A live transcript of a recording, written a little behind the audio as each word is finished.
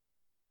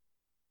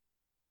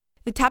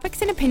The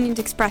topics and opinions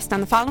expressed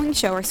on the following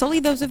show are solely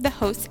those of the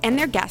hosts and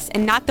their guests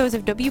and not those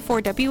of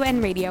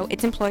W4WN Radio,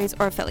 its employees,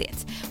 or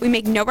affiliates. We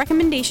make no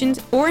recommendations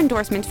or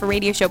endorsements for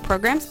radio show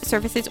programs,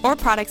 services, or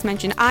products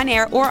mentioned on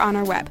air or on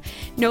our web.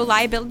 No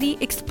liability,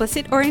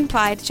 explicit or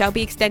implied, shall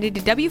be extended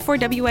to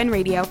W4WN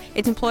Radio,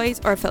 its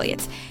employees, or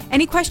affiliates.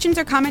 Any questions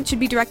or comments should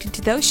be directed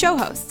to those show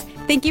hosts.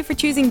 Thank you for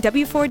choosing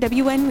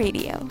W4WN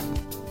Radio.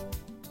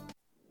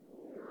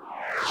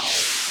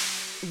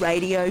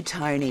 Radio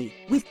Tony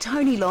with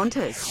Tony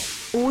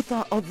Lontis,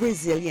 author of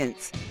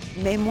Resilience,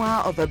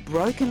 memoir of a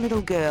broken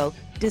little girl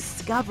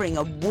discovering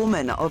a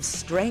woman of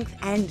strength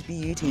and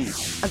beauty.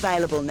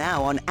 Available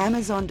now on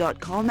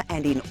Amazon.com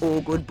and in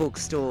all good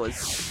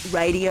bookstores.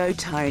 Radio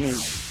Tony.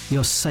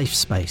 Your safe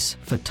space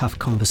for tough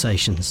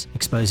conversations,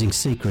 exposing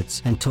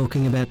secrets and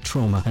talking about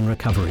trauma and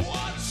recovery.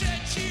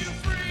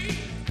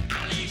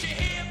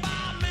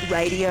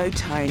 Radio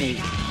Tony.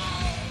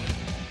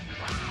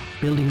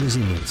 Building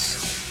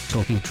resilience.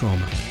 Talking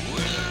trauma.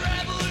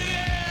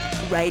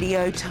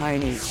 Radio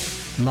Tony.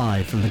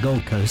 Live from the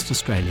Gold Coast,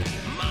 Australia.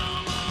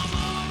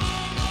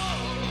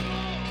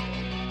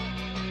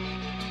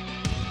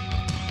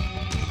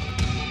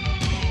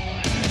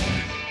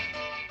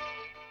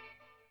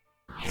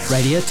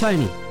 Radio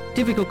Tony.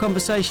 Difficult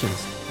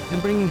conversations and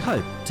bringing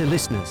hope to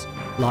listeners.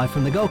 Live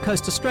from the Gold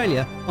Coast,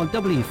 Australia on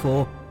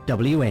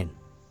W4WN.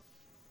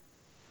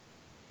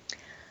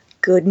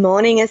 Good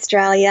morning,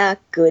 Australia.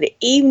 Good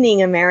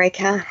evening,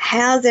 America.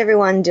 How's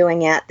everyone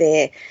doing out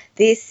there?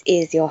 This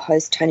is your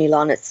host, Tony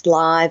Lonitz,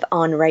 live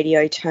on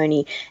Radio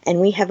Tony, and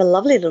we have a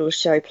lovely little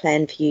show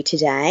planned for you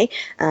today.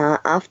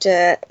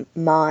 After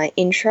my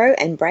intro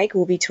and break,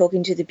 we'll be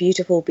talking to the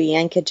beautiful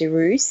Bianca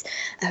DeRoos,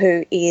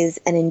 who is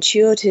an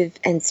intuitive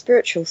and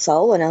spiritual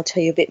soul, and I'll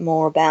tell you a bit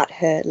more about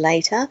her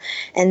later.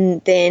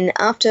 And then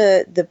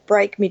after the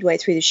break, midway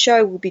through the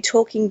show, we'll be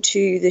talking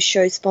to the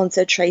show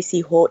sponsor,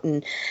 Tracy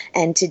Horton,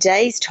 and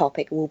today's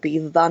topic will be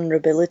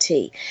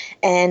vulnerability.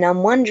 And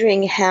I'm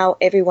wondering how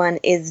everyone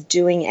is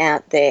doing out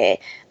there.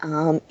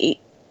 It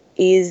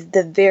is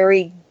the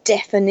very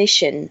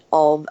definition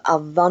of a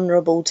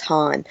vulnerable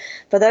time.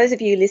 For those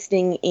of you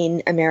listening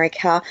in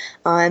America,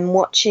 I'm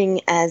watching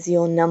as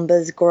your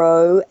numbers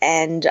grow,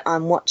 and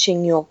I'm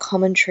watching your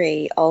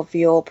commentary of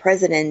your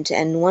president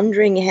and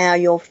wondering how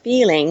you're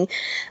feeling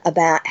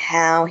about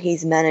how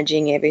he's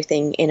managing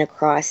everything in a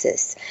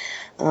crisis.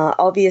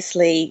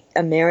 Obviously,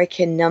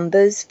 American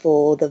numbers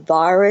for the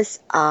virus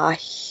are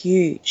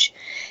huge.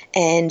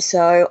 And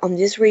so I'm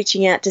just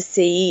reaching out to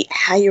see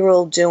how you're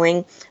all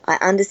doing. I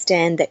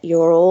understand that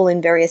you're all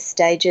in various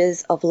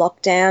stages of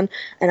lockdown,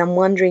 and I'm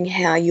wondering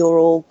how you're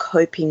all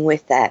coping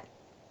with that.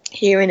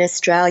 Here in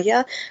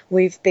Australia,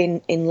 we've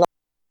been in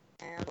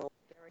lockdown, or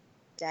various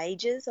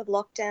stages of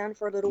lockdown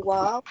for a little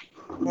while,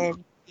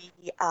 and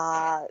we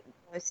are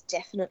most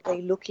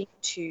definitely looking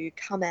to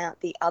come out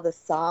the other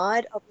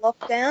side of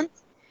lockdown.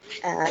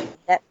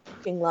 That's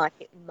looking like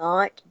it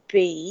might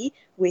be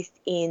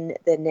within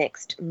the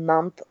next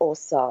month or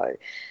so.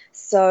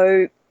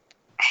 So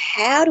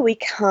how do we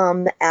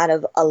come out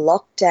of a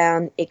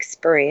lockdown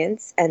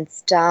experience and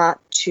start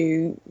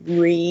to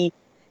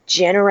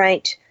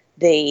regenerate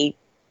the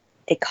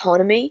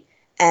economy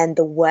and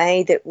the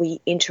way that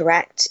we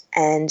interact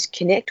and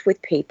connect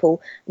with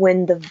people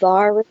when the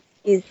virus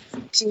is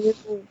still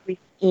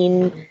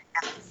within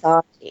our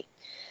society?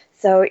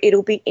 So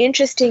it'll be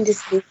interesting to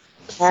see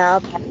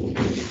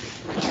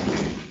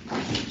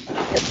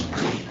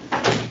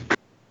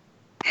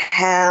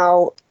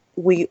how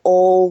we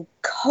all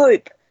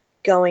cope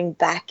going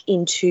back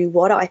into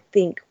what I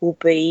think will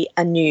be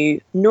a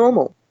new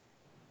normal.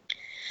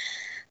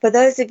 For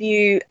those of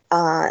you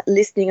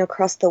listening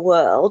across the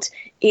world,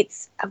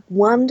 it's a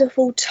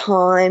wonderful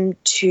time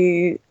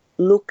to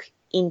look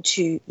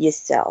into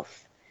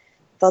yourself.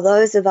 For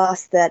those of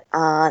us that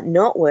are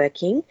not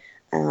working,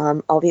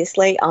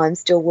 obviously, I'm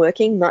still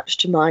working, much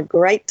to my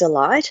great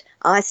delight.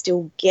 I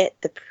still get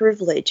the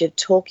privilege of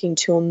talking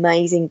to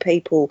amazing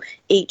people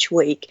each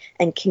week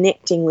and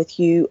connecting with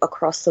you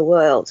across the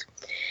world.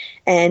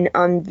 And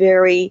I'm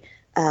very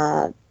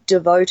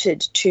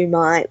devoted to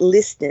my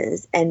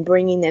listeners and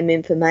bringing them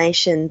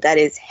information that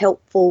is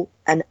helpful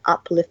and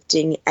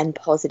uplifting and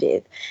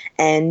positive.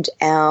 And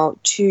our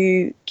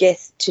two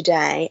guests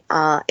today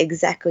are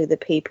exactly the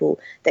people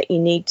that you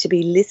need to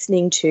be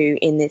listening to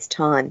in this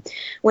time.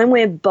 When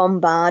we're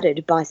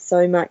bombarded by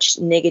so much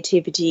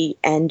negativity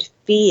and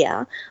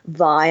fear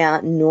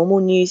via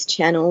normal news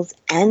channels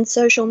and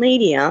social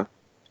media,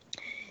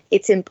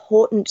 it's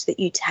important that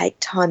you take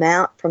time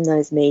out from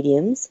those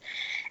mediums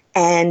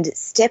and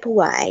step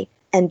away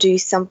and do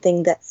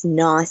something that's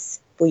nice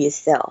for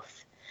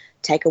yourself.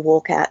 Take a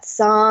walk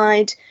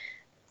outside,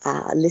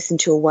 listen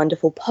to a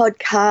wonderful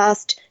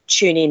podcast,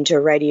 tune into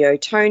Radio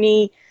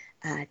Tony,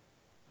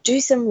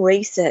 do some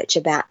research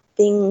about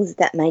things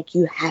that make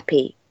you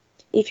happy.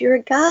 If you're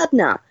a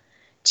gardener,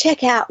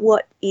 check out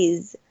what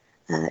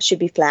should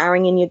be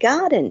flowering in your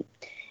garden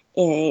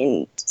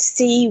and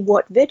see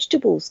what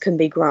vegetables can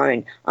be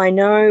grown. I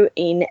know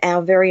in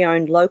our very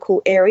own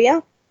local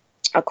area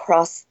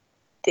across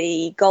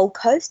the Gold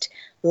Coast,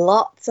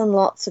 lots and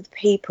lots of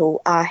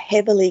people are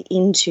heavily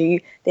into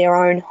their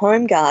own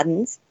home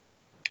gardens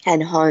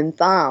and home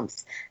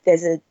farms.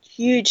 There's a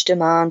huge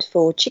demand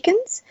for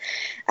chickens,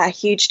 a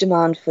huge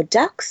demand for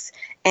ducks,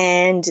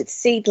 and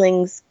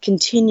seedlings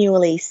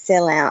continually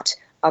sell out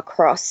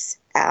across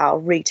our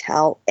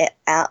retail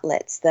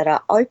outlets that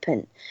are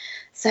open.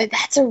 So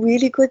that's a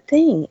really good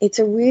thing. It's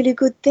a really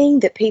good thing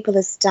that people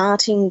are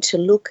starting to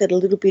look at a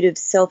little bit of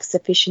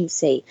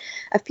self-sufficiency.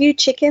 A few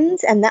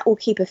chickens and that will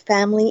keep a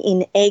family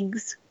in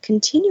eggs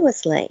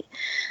continuously.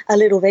 A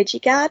little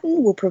veggie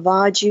garden will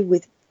provide you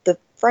with the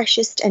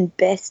freshest and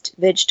best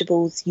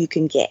vegetables you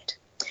can get.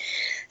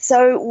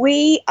 So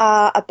we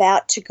are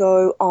about to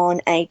go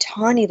on a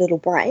tiny little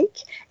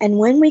break, and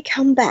when we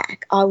come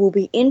back, I will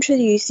be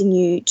introducing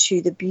you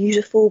to the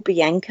beautiful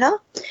Bianca,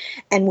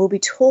 and we'll be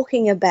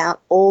talking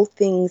about all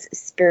things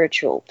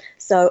spiritual.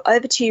 So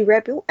over to you,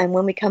 Rebel, and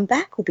when we come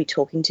back, we'll be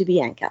talking to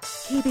Bianca.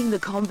 Keeping the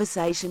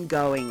conversation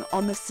going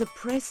on the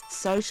suppressed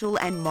social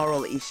and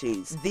moral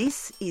issues.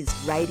 This is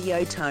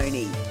Radio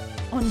Tony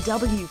on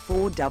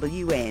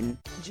W4WN.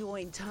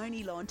 Join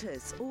Tony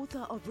Lontis,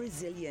 author of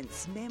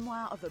Resilience,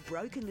 memoir of a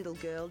broken little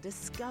girl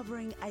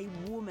discovering a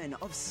woman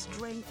of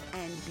strength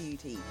and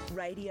beauty.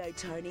 Radio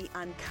Tony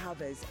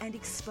uncovers and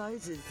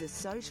exposes the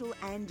social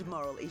and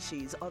moral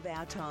issues of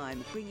our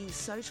time, bringing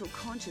social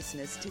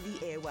consciousness to the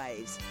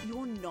airwaves.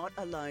 You're not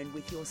alone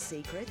with your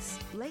secrets.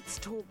 Let's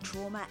talk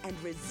trauma and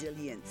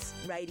resilience.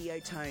 Radio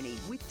Tony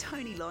with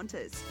Tony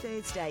Lontis,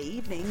 Thursday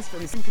evenings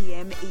from 7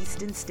 p.m.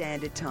 Eastern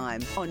Standard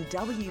Time on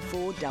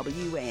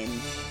W4WN.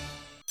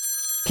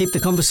 Keep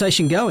the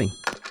conversation going.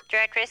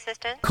 Directory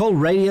assistant. Call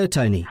Radio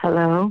Tony.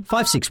 Hello.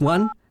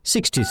 561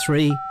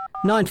 623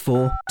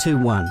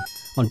 9421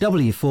 on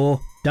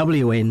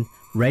W4WN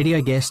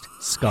Radio Guest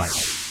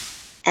Skype.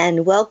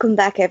 And welcome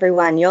back,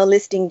 everyone. You're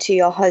listening to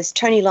your host,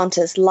 Tony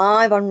Lontis,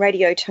 live on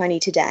Radio Tony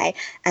today,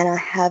 and I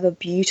have a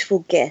beautiful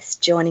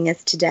guest joining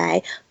us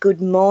today.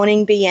 Good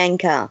morning,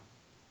 Bianca.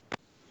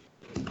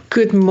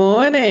 Good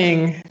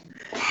morning.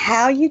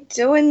 How are you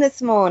doing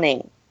this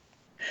morning?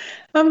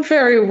 I'm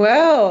very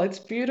well. It's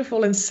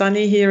beautiful and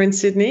sunny here in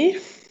Sydney.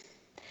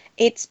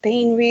 It's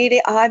been really,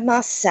 I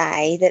must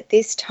say that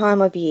this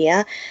time of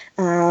year,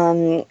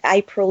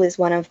 April is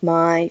one of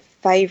my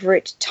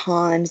favourite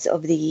times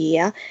of the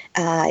year.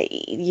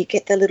 You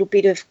get the little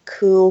bit of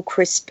cool,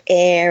 crisp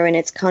air, and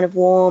it's kind of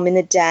warm in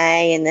the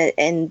day,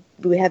 and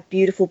we have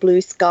beautiful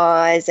blue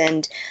skies,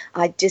 and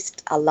I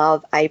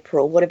love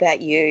April. What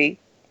about you?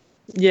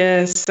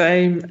 Yes,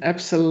 same,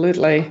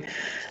 absolutely.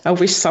 I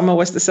wish summer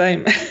was the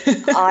same.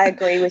 I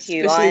agree with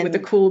you. Especially with the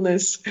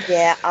coolness.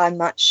 Yeah, I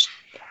much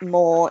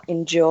more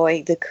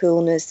enjoy the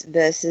coolness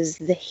versus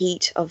the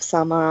heat of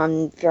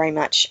summer.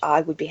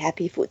 I would be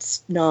happy if it would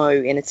snow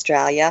in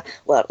Australia.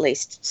 Well, at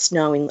least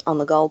snowing on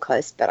the Gold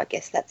Coast, but I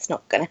guess that's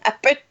not going to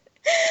happen.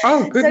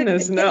 Oh,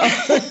 goodness, no.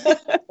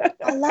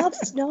 I love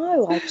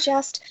snow.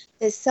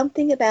 There's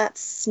something about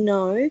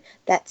snow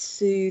that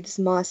soothes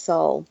my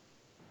soul.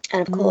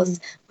 And, of course,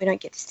 we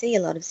don't get to see a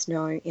lot of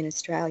snow in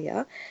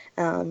Australia.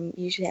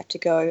 Usually have to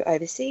go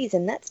overseas,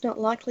 and that's not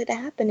likely to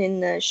happen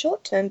in the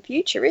short-term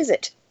future, is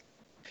it?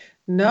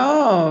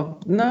 No,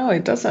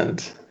 it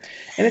doesn't.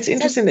 And it's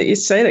interesting that you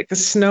say that,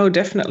 because snow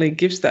definitely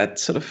gives that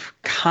sort of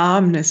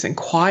calmness and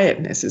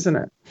quietness, isn't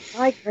it?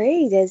 I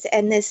agree.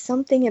 There's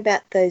something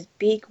about those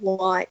big,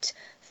 white,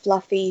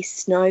 fluffy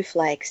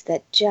snowflakes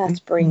that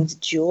just brings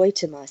joy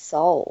to my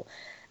soul.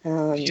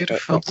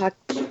 Beautiful.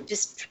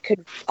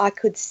 I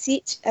could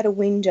sit at a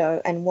window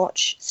and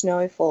watch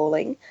snow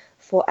falling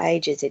for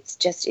ages.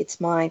 It's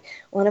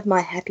one of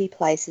my happy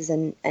places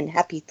and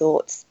happy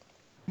thoughts.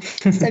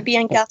 So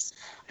Bianca,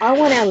 I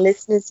want our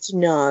listeners to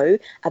know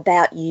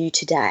about you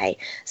today.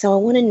 So I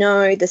want to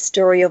know the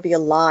story of your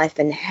life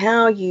and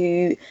how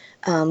you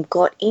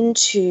got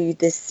into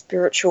the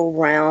spiritual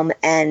realm,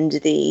 and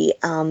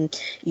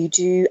you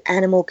do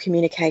animal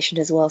communication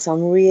as well. So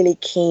I'm really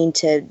keen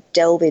to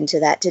delve into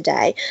that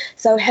today.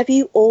 So have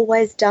you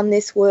always done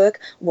this work?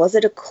 Was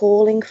it a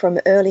calling from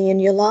early in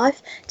your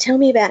life? Tell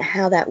me about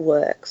how that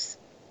works.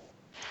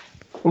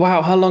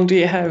 Wow, how long do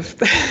you have?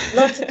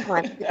 Lots of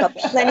time. We've got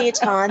plenty of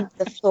time.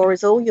 The floor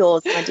is all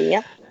yours, my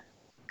dear.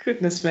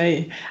 Goodness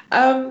me.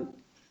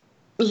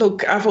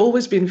 Look, I've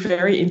always been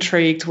very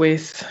intrigued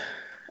with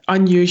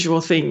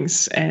unusual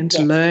things and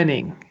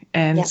learning.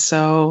 And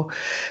so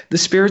the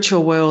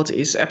spiritual world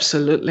is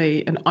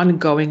absolutely an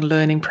ongoing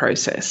learning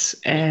process,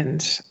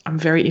 and I'm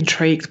very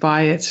intrigued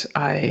by it.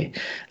 I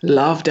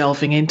love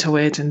delving into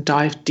it and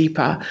dive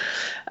deeper.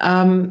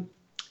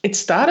 It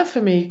started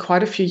for me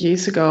quite a few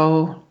years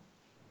ago,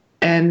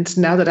 and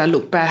now that I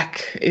look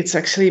back, it's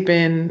actually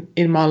been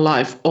in my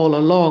life all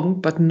along,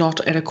 but not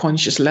at a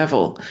conscious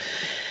level.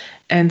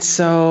 And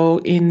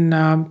so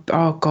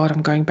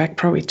I'm going back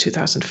probably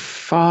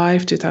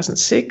 2005,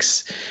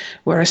 2006,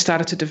 where I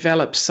started to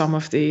develop some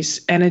of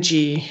these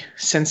energy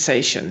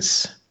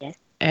sensations. Yes.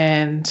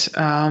 And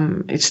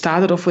it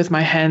started off with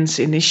my hands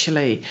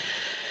initially,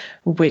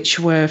 which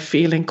were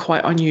feeling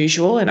quite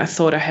unusual. And I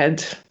thought I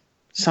had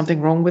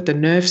something wrong with the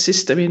nerve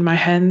system in my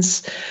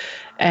hands.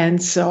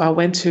 And so I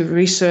went to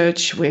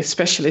research with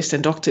specialists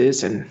and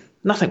doctors, and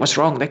nothing was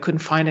wrong. They couldn't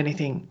find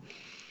anything.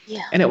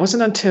 Yeah. And it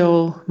wasn't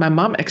until my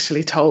mum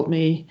actually told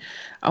me,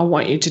 I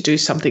want you to do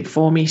something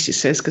for me, she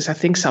says, because I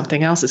think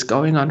something else is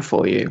going on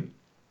for you.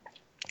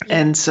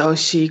 And so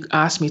she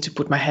asked me to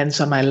put my hands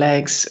on my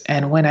legs.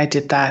 And when I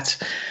did that,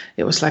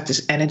 it was like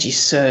this energy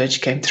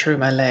surge came through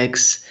my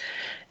legs.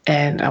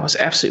 And I was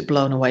absolutely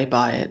blown away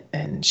by it.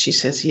 And she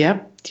says,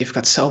 yep, you've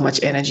got so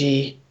much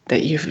energy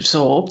that you've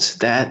absorbed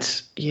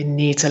that you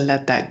need to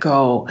let that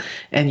go.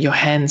 And your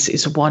hands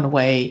is one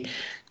way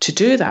to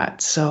do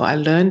that. So I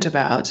learned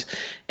about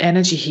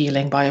energy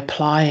healing by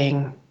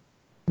applying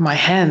my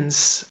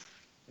hands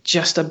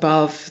just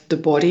above the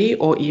body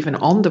or even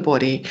on the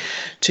body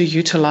to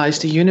utilize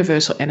the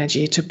universal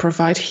energy to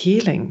provide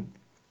healing.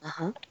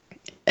 Uh-huh.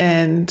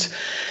 And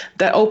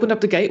that opened up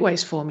the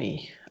gateways for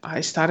me.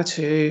 I started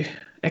to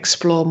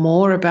explore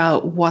more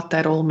about what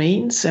that all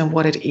means and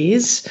what it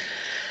is.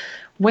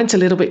 Went a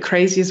little bit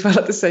crazy as well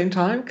at the same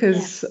time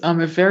because I'm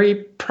a very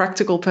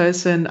practical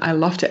person. I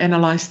love to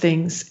analyze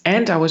things,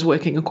 and I was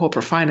working in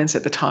corporate finance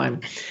at the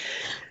time.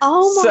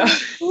 Oh my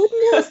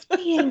goodness,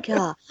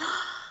 Bianca.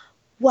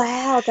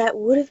 Wow, that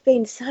would have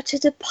been such a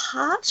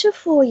departure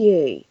for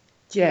you.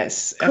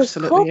 Yes,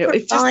 absolutely. Corporate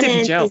It just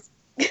didn't gel.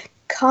 is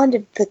kind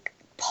of the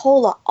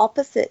polar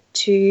opposite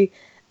to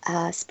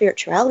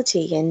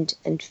spirituality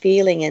and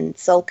feeling and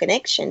soul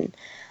connection.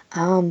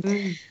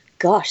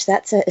 Gosh,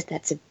 that's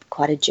a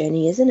quite a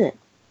journey, isn't it?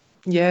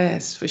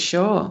 Yes, for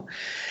sure.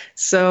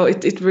 So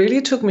it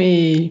really took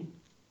me.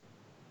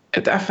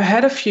 I've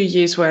had a few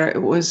years where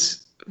it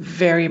was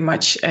very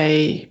much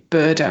a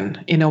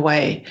burden in a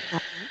way. Uh-huh.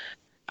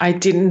 I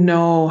didn't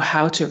know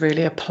how to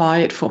really apply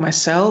it for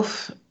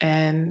myself,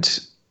 and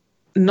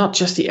not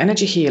just the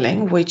energy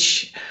healing,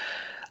 which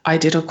I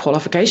did a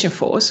qualification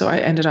for. So I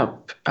ended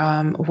up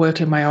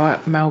working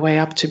my way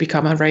up to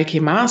become a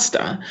Reiki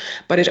master.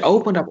 But it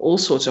opened up all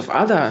sorts of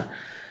other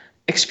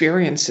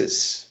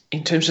experiences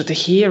in terms of the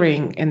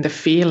hearing and the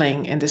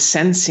feeling and the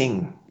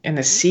sensing and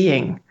the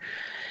seeing.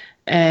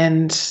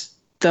 And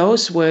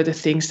those were the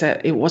things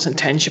that it wasn't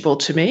tangible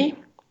to me.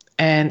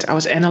 And I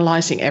was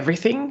analyzing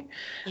everything.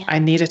 Yeah. I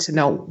needed to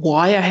know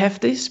why I have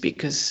this,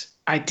 because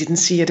I didn't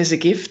see it as a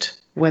gift,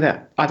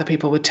 whether other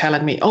people were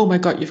telling me, oh my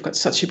God, you've got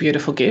such a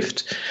beautiful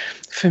gift.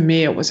 For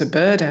me, it was a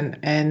burden.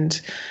 And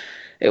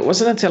it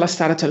wasn't until I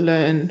started to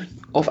learn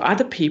of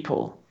other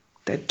people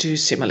that do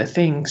similar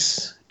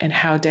things and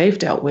how they've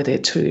dealt with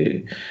it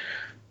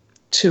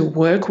to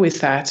work with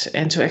that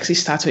and to actually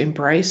start to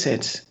embrace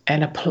it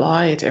and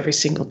apply it every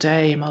single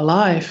day in my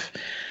life,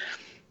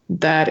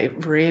 that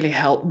it really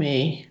helped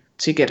me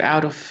to get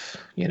out of,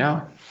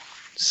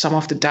 some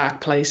of the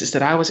dark places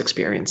that I was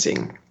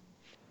experiencing.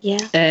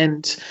 Yeah.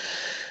 And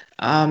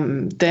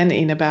then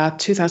in about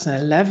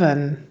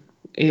 2011,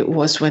 it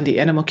was when the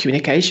animal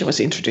communication was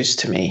introduced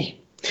to me.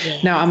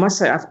 Yeah. Now, I must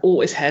say, I've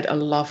always had a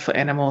love for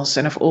animals,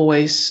 and I've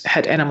always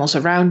had animals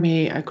around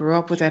me. I grew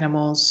up with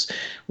animals.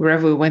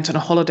 Wherever we went on a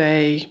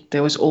holiday,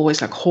 there was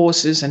always like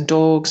horses and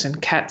dogs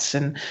and cats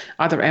and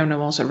other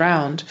animals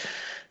around.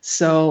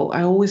 So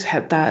I always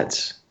had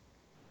that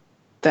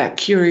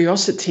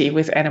curiosity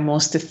with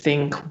animals to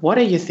think, what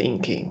are you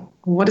thinking?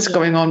 What is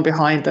going on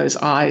behind those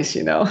eyes,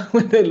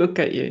 when they look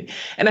at you?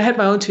 And I had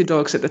my own 2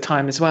 dogs at the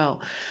time as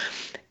well.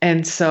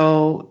 And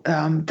so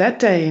that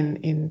day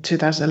in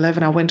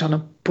 2011, I went on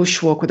a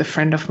bushwalk with a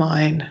friend of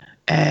mine,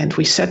 and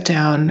we sat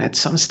down at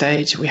some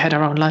stage. We had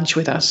our own lunch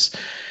with us,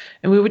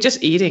 and we were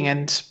just eating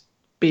and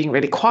being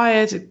really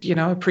quiet,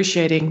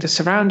 appreciating the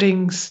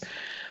surroundings.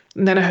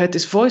 And then I heard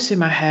this voice in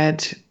my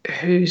head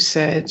who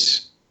said,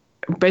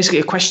 basically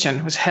a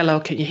question was, hello,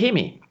 can you hear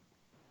me?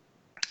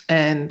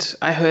 And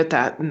I heard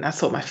that, and I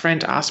thought my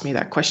friend asked me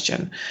that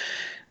question.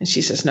 And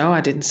she says, no,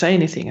 I didn't say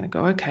anything. And I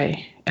go,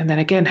 okay. And then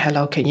again,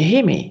 hello, can you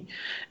hear me?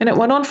 And it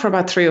went on for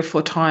about 3 or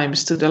 4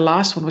 times till the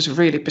last one was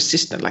really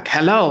persistent, like,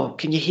 hello,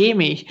 can you hear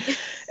me?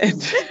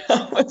 And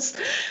I was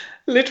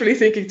literally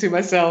thinking to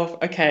myself,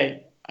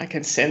 okay, I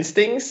can sense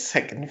things,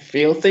 I can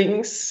feel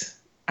things,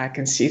 I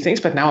can see things,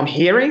 but now I'm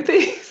hearing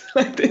things.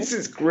 Like, this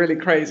is really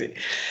crazy.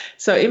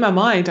 So in my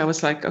mind, I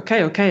was like,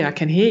 okay, I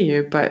can hear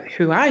you, but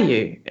who are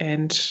you?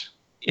 And,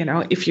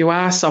 if you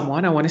are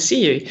someone, I want to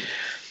see you.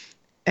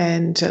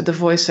 And the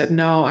voice said,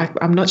 no,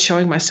 I'm not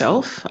showing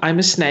myself. I'm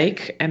a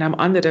snake, and I'm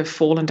under the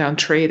fallen down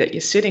tree that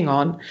you're sitting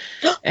on.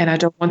 And I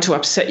don't want to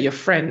upset your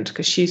friend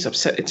because she's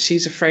upset.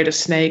 She's afraid of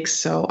snakes.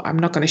 So I'm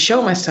not going to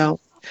show myself.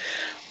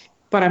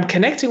 But I'm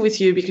connecting with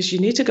you because you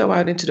need to go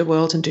out into the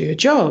world and do your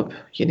job.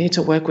 You need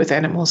to work with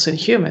animals and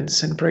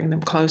humans and bring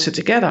them closer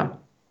together.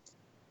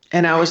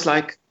 And I was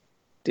like,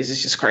 this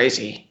is just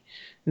crazy.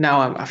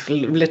 Now I've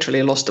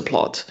literally lost the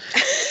plot.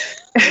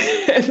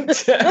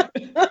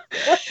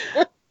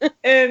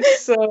 And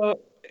so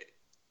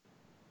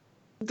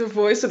the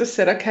voice sort of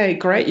said, okay,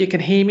 great, you can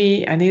hear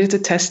me. I needed to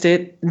test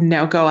it.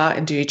 Now go out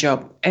and do your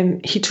job.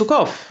 And he took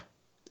off.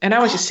 And I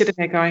was just sitting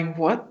there going,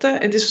 what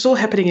the? And this was all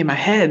happening in my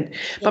head.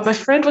 Yes. But my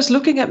friend was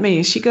looking at me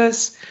and she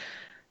goes,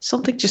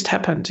 something just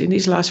happened in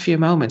these last few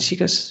moments. She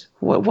goes,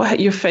 what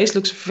your face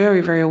looks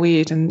very, very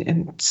weird,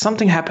 and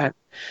something happened.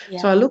 Yeah.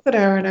 So I look at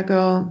her and I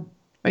go,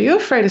 are you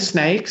afraid of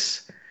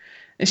snakes?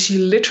 And she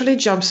literally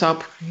jumps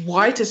up,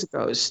 white as a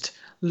ghost,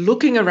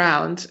 looking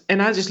around.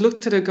 And I just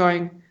looked at her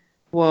going,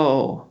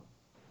 whoa,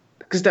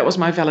 because that was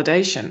my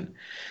validation.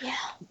 Yeah.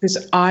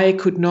 Because I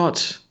could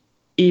not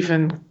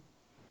even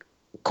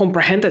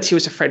comprehend that she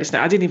was afraid of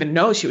snakes. I didn't even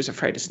know she was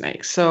afraid of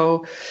snakes.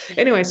 So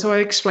anyway, so I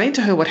explained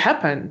to her what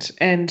happened.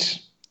 And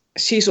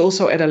she's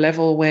also at a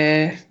level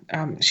where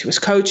she was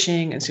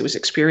coaching and she was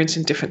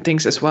experiencing different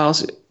things as well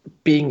as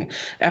being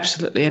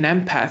absolutely an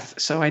empath.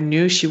 So I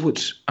knew she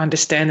would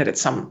understand it at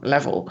some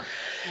level.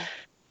 Yeah.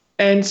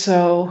 And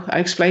so I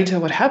explained to her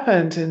what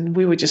happened, and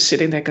we were just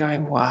sitting there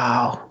going,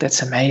 wow,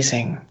 that's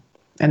amazing.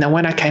 And then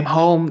when I came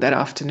home that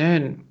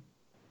afternoon,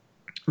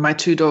 my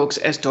 2 dogs,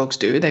 as dogs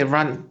do, they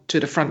run to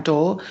the front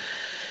door.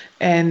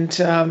 And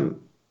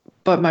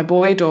but my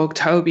boy dog,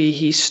 Toby,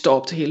 he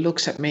stopped. He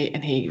looks at me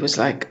and he was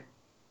like,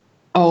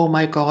 oh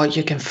my God,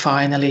 you can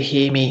finally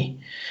hear me.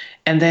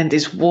 And then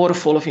this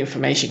waterfall of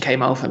information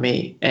came over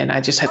me, and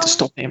I just had to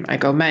stop him. I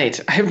go, mate,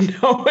 I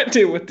have no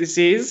idea what this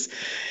is.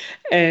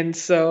 And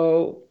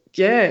so,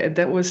 yeah,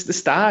 that was the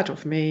start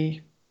of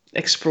me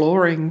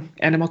exploring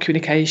animal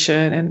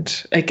communication.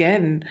 And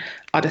again,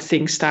 other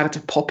things started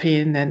to pop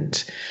in.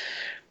 And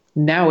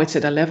now it's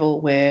at a level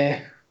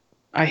where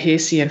I hear,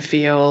 see, and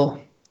feel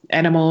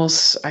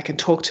animals. I can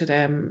talk to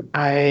them.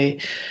 I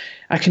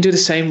can do the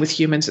same with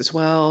humans as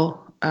well.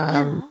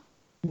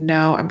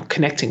 Now I'm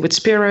connecting with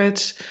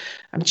spirit,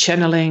 I'm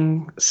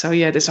channeling. So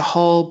yeah, there's a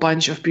whole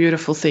bunch of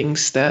beautiful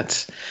things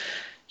that,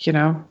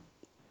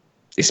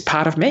 is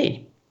part of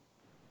me.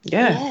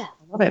 Yeah.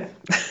 I love it.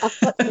 I've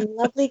got some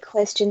lovely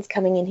questions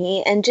coming in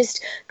here. And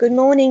just good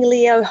morning,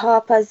 Leo,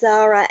 Harper,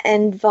 Zara,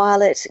 and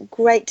Violet.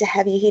 Great to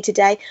have you here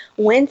today.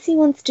 Wency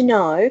wants to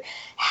know,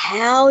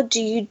 how do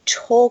you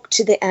talk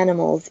to the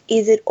animals?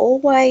 Is it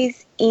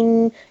always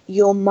in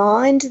your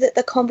mind that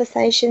the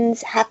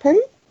conversations happen?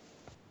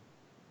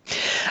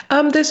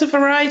 There's a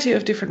variety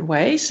of different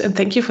ways, and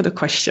thank you for the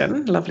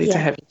question. Lovely to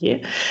have you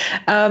here.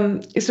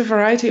 It's a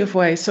variety of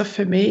ways. So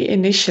for me,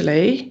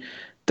 initially,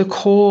 the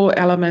core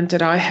element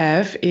that I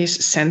have is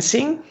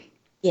sensing.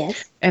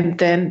 Yes. And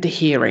then the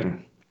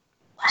hearing.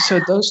 Wow.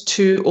 So those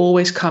 2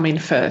 always come in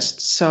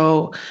first.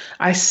 So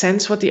I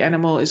sense what the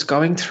animal is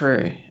going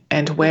through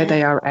and where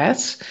they are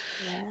at.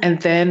 Yeah.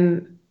 And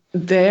then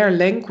their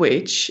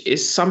language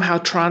is somehow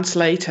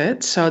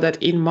translated so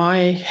that in my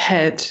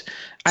head,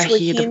 I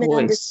hear the voice.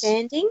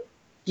 Understanding?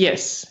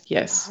 Yes.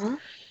 Uh-huh.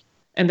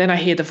 And then I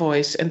hear the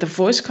voice, and the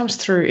voice comes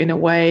through in a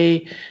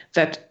way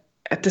that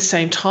at the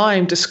same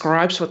time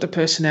describes what the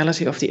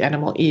personality of the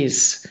animal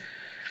is.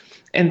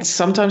 And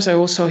sometimes I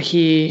also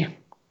hear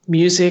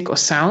music or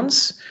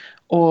sounds,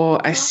 or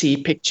I see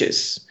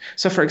pictures.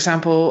 So for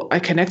example, I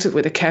connected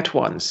with a cat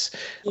once,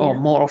 or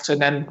more often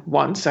than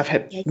once. I've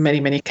had many,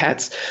 many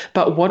cats.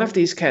 But one of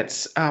these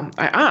cats, I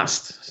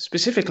asked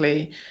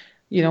specifically,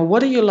 what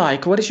do you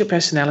like? What is your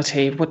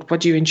personality? What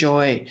do you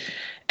enjoy?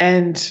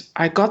 And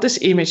I got this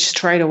image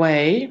straight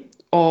away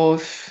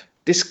of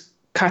this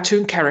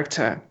cartoon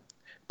character,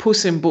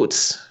 Puss in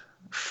Boots,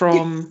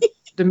 from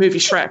the movie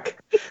Shrek.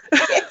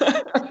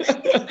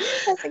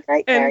 That's a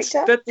great character.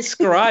 And that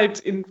described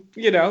in,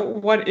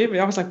 one image.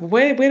 I was like,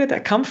 where did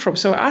that come from?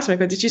 So I asked him,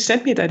 did you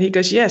send me that? He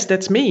goes, yes,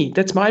 that's me.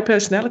 That's my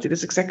personality.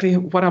 That's exactly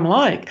what I'm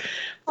like.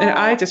 And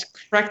I just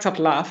cracked up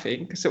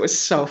laughing because it was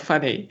so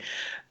funny.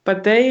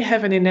 But they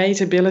have an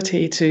innate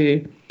ability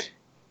to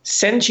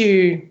send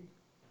you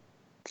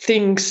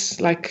things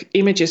like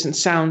images and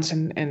sounds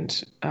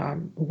and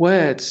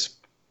words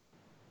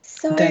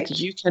that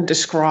you can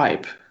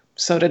describe,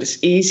 so that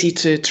it's easy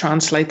to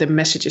translate the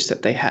messages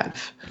that they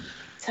have.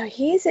 So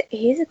here's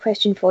a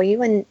question for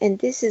you, and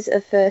this is a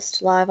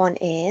first live on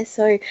air.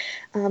 So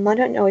I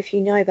don't know if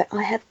you know, but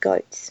I have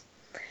goats,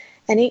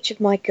 and each of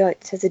my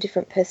goats has a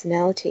different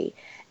personality.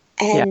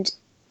 And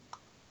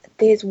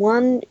there's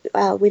one,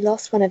 we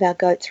lost one of our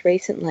goats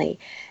recently,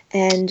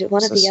 and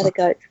one of the other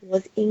goats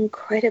was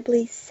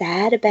incredibly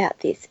sad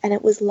about this. And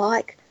it was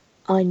like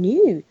I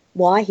knew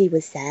why he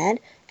was sad,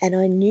 and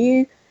I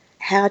knew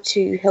how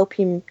to help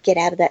him get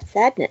out of that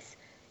sadness.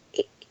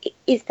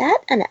 Is that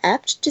an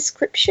apt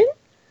description?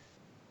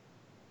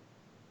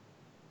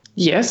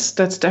 Yes,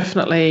 that's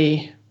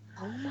definitely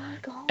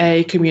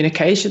a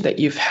communication that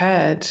you've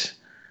had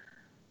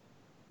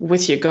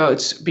with your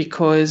goats,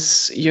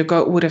 because your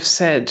goat would have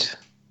said,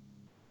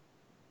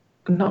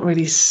 not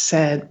really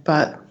said,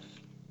 but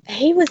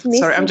he was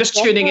missing. Sorry, I'm just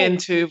tuning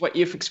into what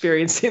you've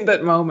experienced in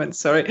that moment.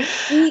 Sorry.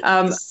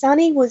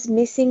 Sonny was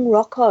missing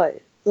Rocco.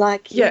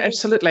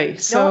 Absolutely.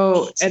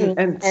 So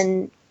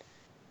and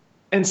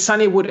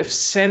Sonny would have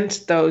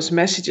sent those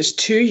messages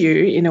to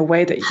you in a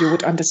way that you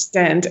would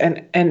understand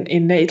and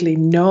innately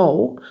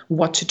know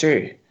what to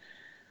do.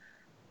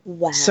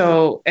 Wow.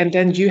 So, and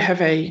then you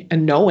have a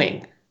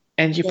knowing,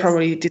 And you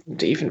probably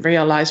didn't even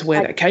realize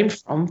where that came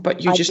from,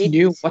 but you just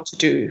knew what to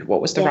do,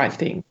 what was the right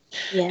thing.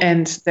 Yeah.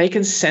 And they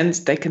can send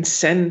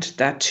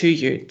that to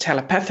you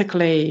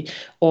telepathically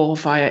or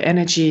via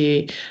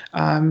energy,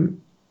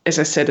 as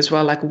I said as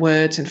well, like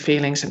words and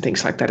feelings and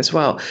things like that as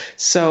well.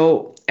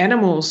 So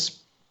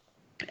animals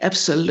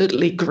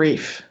absolutely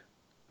grieve.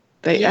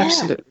 They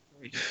absolutely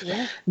grieve.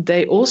 Yeah.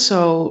 They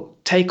also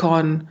take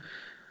on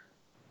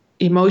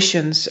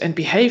emotions and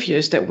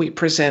behaviors that we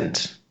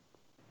present.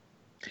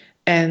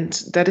 And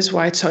that is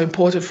why it's so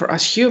important for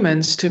us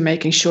humans to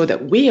making sure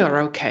that we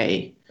are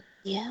okay,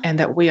 and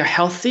that we are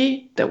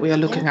healthy, that we are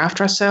looking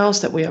after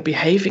ourselves, that we are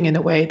behaving in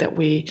a way that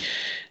we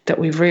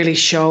really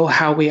show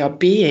how we are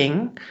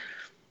being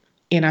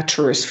in our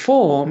truest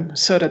form,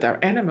 so that our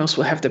animals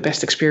will have the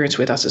best experience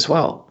with us as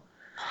well.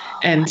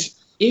 And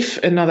if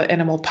another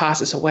animal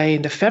passes away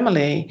in the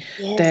family,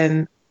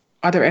 then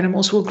other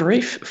animals will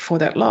grieve for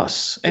that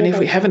loss. And if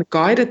we haven't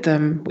guided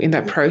them in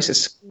that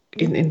process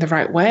in the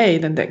right way,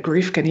 then that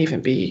grief can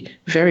even be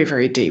very,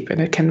 very deep,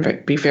 and it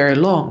can be very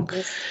long.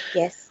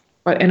 Yes.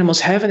 But animals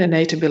have an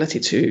innate ability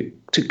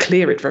to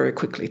clear it very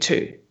quickly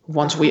too,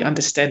 once we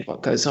understand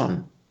what goes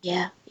on.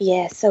 Yeah.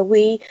 So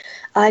we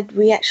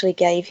actually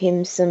gave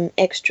him some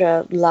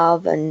extra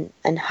love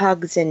and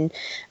hugs, and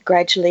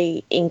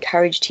gradually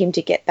encouraged him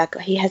to get back.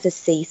 He has a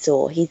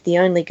seesaw. He's the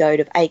only goat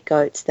of 8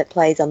 goats that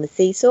plays on the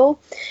seesaw,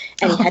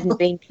 and he hadn't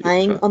been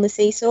playing on the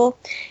seesaw.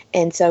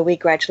 And so we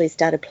gradually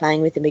started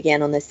playing with him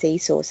again on the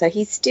seesaw. So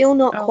he's still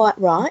not quite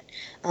right.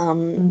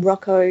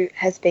 Rocco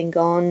has been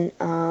gone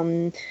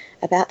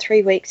about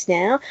 3 weeks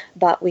now,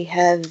 but we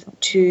have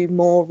 2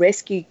 more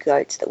rescue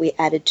goats that we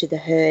added to the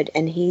herd,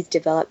 and he's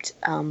developed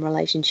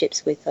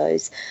relationships with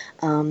those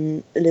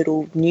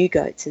little new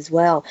goats as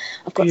well.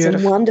 I've got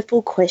some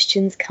wonderful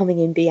questions coming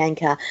in,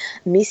 Bianca.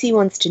 Missy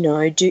wants to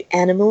know, do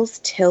animals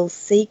tell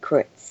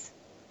secrets?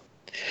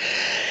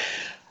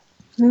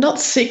 Not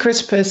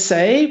secrets per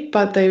se,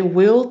 but they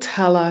will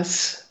tell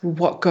us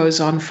what goes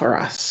on for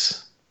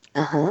us.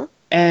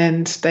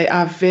 And they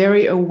are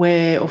very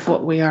aware of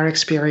what we are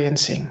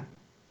experiencing.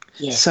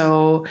 Yes.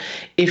 So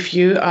if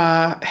you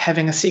are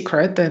having a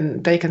secret,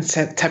 then they can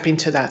tap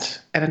into that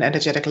at an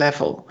energetic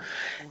level.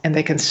 And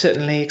they can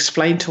certainly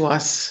explain to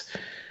us,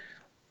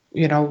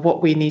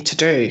 what we need to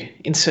do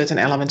in certain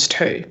elements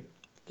too.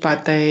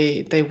 But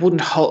they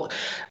wouldn't hold.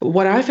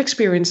 What I've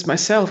experienced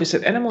myself is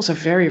that animals are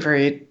very,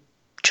 very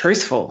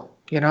truthful.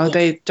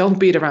 They don't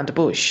beat around the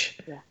bush.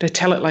 They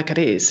tell it like it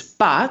is.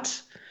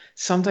 But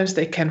sometimes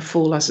they can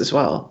fool us as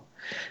well.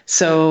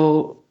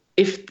 So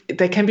if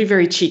they can be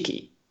very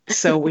cheeky.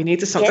 So we need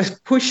to sometimes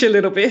push a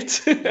little bit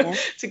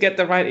to get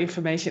the right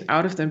information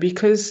out of them,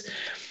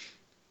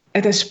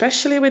 and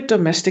especially with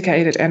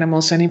domesticated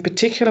animals, and in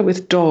particular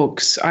with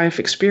dogs, I've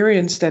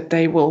experienced that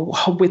they will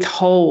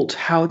withhold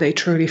how they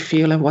truly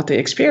feel and what they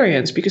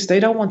experience because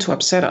they don't want to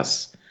upset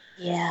us.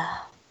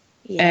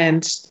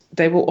 And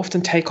they will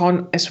often take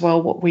on as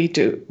well what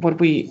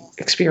we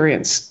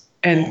experience.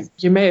 And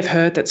you may have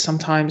heard that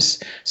sometimes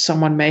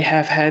someone may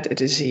have had a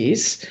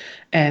disease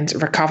and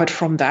recovered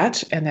from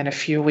that, and then a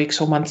few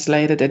weeks or months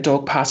later, their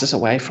dog passes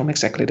away from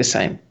exactly the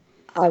same.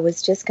 I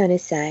was just going to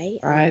say,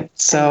 right?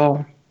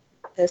 So,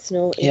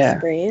 personal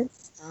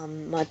experience.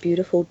 My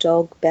beautiful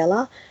dog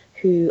Bella,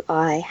 who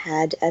I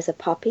had as a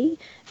puppy,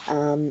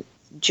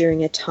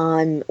 during a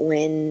time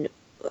when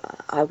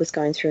I was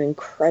going through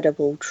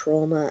incredible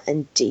trauma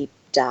and deep,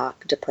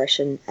 dark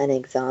depression and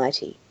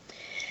anxiety.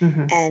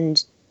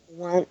 And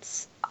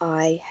once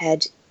I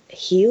had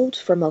healed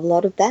from a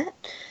lot of that,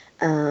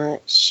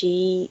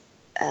 she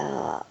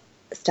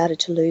started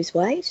to lose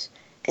weight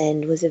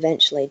and was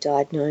eventually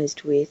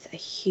diagnosed with a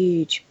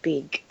huge,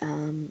 big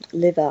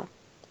liver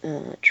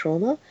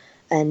trauma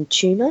and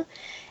tumour.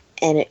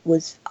 And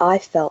I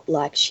felt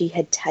like she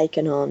had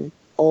taken on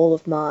all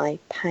of my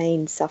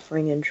pain,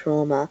 suffering and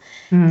trauma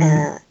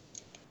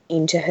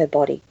into her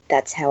body.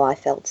 That's how I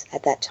felt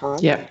at that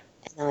time. And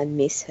I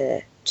miss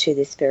her to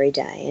this very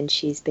day, and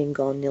she's been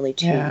gone nearly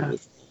 2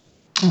 years.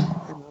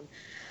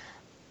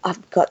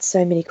 I've got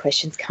so many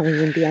questions coming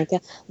in, Bianca.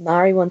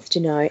 Mari wants to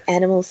know,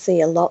 animals see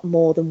a lot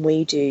more than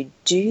we do.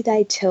 Do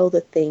they tell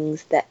the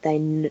things that they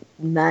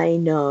may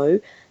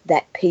know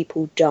that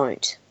people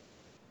don't?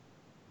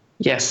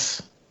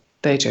 Yes,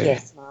 they do.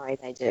 Yes, Mari,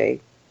 they do.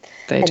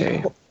 They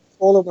do.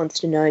 Paula wants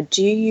to know,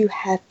 do you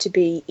have to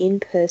be in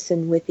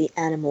person with the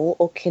animal,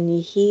 or can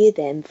you hear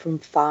them from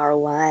far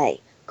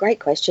away? Great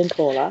question,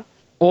 Paula.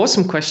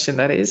 Awesome question,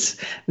 that is.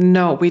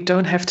 No, we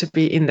don't have to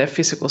be in their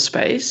physical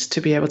space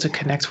to be able to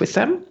connect with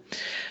them.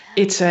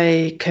 It's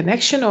a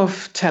connection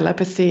of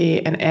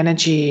telepathy and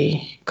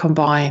energy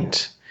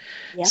combined.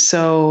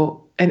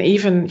 So, and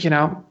even,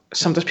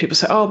 sometimes people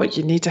say, but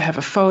you need to have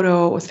a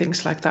photo or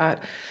things like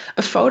that.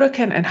 A photo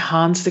can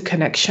enhance the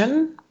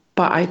connection,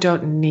 but I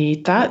don't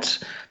need that.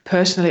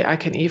 Personally, I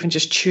can even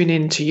just tune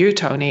in to you,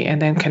 Tony,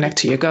 and then connect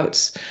to your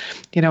goats.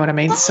 You know what I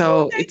mean?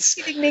 So it's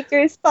giving me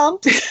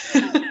goosebumps.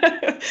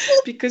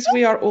 because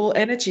we are all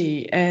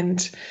energy,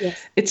 and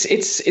Yes.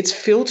 it's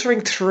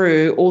filtering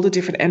through all the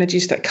different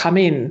energies that come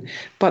in.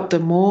 But the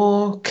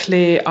more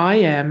clear I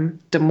am,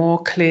 the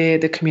more clear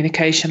the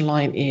communication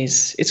line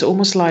is. It's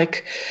almost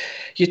like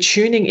you're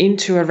tuning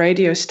into a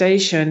radio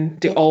station,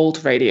 the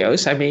old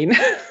radios, I mean,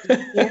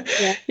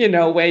 you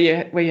know, where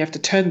you have to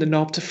turn the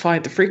knob to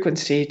find the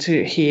frequency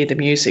to hear the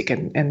music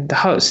and the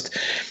host.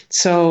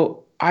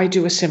 So I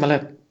do a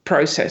similar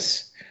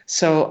process.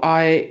 So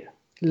I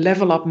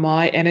level up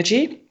my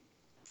energy,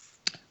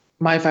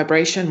 my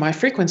vibration, my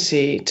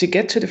frequency to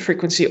get to the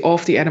frequency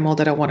of the animal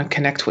that I want to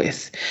connect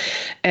with.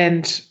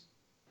 And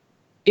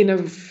in a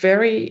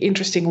very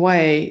interesting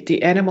way,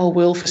 the animal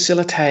will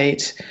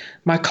facilitate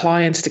my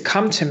clients to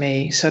come to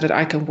me so that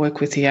I can work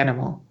with the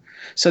animal.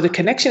 So the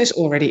connection is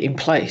already in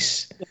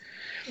place.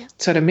 Yeah.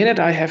 So the minute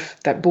I have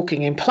that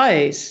booking in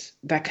place,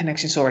 that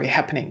connection is already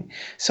happening.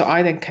 So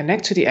I then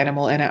connect to the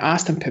animal and I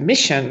ask them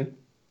permission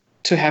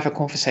to have a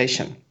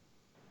conversation.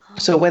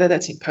 So whether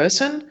that's in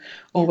person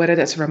or whether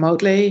that's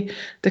remotely,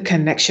 the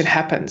connection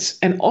happens.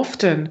 And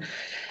often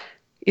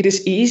it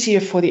is easier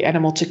for the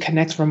animal to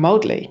connect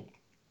remotely.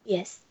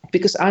 Yes.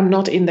 Because I'm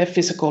not in their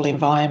physical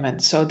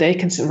environment, so they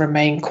can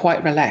remain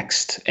quite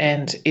relaxed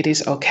and it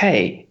is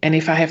okay. And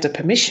if I have the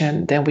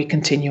permission, then we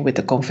continue with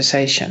the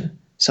conversation.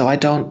 So I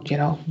don't,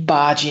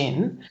 barge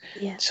in,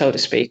 so to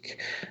speak,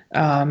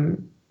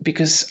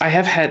 because I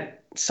have had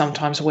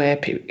sometimes where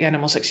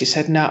animals actually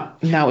said,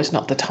 now is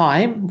not the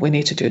time. We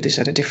need to do this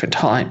at a different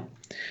time.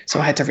 So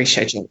I had to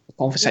reschedule the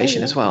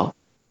conversation as well.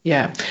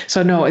 Yeah.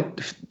 So no,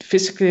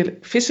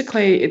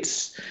 physically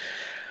it's...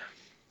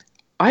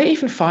 I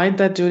even find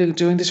that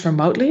doing this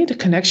remotely, the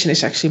connection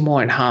is actually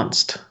more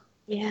enhanced.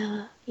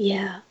 Yeah.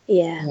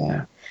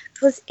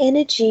 Because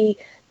energy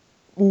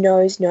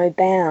knows no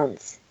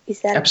bounds.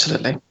 Is that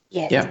absolutely?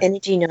 Yes. Yeah.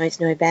 Energy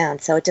knows no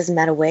bounds. So it doesn't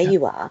matter where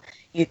you are.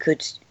 You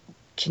could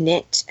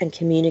connect and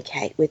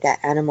communicate with that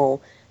animal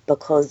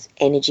because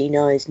energy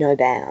knows no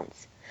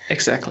bounds.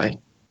 Exactly.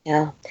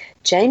 Yeah.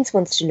 James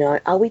wants to know: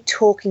 are we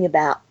talking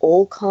about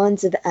all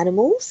kinds of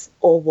animals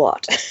or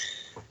what?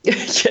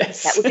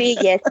 Yes. That would be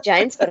a yes,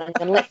 James, but I'm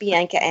going to let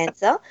Bianca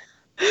answer.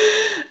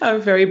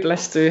 I'm very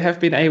blessed to have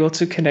been able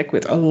to connect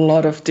with a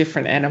lot of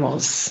different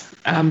animals.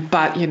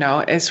 But,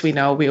 as we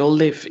know, we all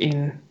live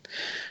in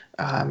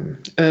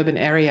urban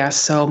areas.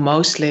 So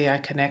mostly I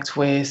connect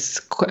with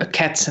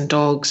cats and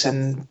dogs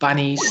and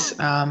bunnies,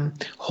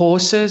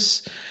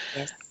 horses.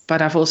 Yes.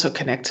 But I've also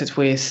connected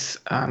with,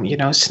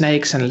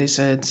 snakes and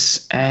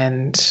lizards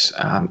and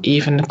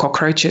even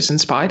cockroaches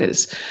and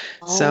spiders.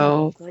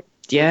 So, good.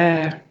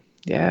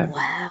 Yeah.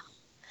 Wow.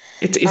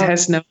 It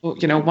has no,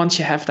 once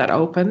you have that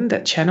open,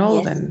 that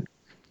channel, then,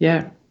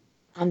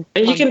 and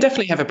you can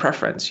definitely have a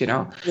preference,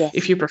 Yes.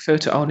 If you prefer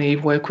to only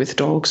work with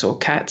dogs or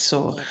cats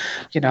or,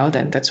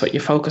 then that's what you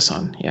focus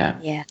on. Yeah.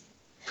 Yeah.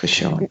 For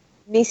sure.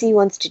 Missy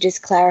wants to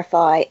just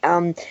clarify.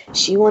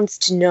 She wants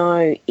to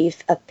know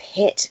if a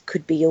pet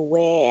could be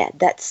aware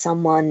that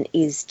someone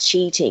is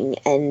cheating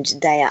and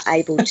they are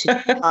able to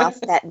pass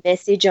that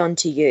message on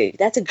to you.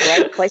 That's a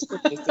great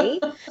question, Missy.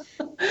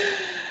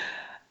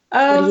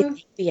 What do you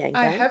think, Bianca?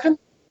 I haven't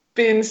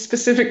been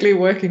specifically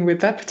working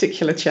with that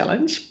particular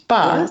challenge,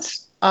 but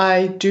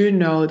I do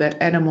know that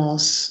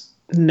animals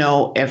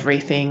know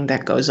everything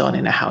that goes on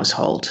in a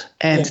household,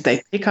 and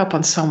they pick up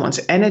on someone's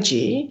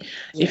energy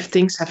if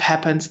things have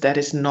happened that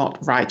is not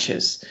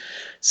righteous.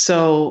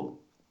 So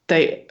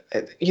they,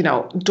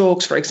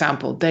 dogs, for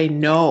example, they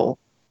know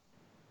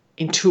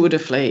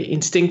intuitively,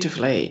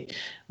 instinctively,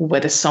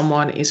 whether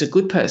someone is a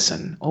good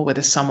person or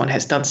whether someone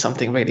has done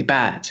something really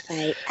bad.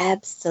 They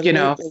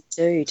absolutely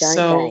do, don't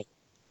they?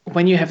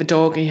 When you have a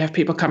dog and you have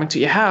people coming to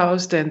your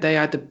house, then they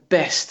are the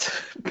best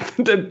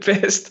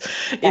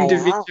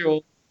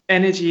individual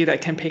energy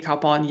that can pick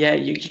up on,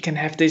 you can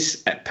have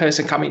this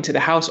person coming to the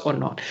house or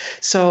not.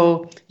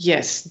 So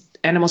yes,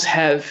 animals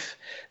have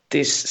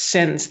this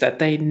sense that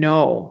they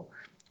know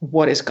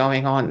what is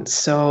going on.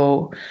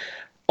 So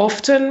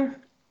often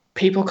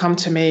people come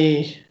to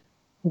me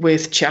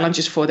with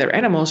challenges for their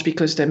animals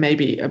because there may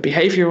be a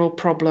behavioral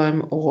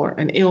problem or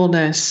an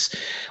illness,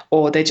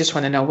 or they just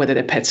want to know whether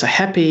their pets are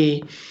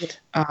happy,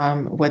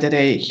 whether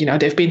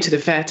they've been to the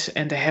vet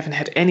and they haven't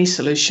had any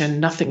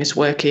solution, nothing is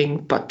working,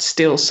 but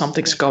still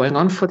something's going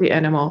on for the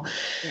animal.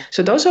 Yeah.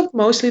 So those are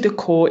mostly the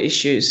core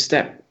issues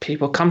that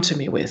people come to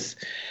me with.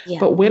 Yeah.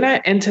 But when I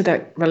enter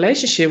that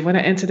relationship, when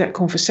I enter that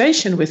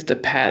conversation with the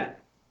pet,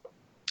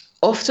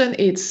 often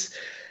it's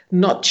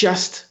not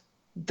just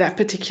that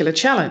particular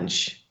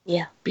challenge.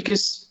 Yeah.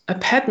 Because a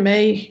pet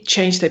may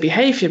change their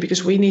behavior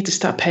because we need to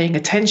start paying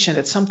attention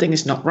that something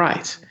is not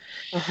right.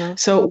 Uh-huh.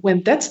 So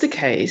when that's the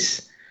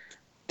case,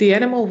 the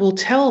animal will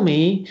tell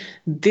me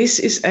this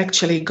is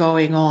actually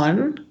going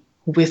on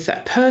with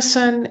that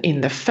person,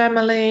 in the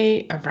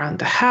family, around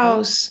the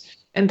house,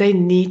 and they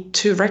need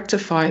to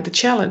rectify the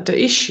challenge,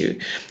 the issue.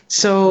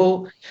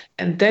 So,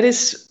 and that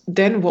is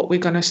then what we're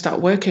going to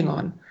start working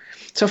on.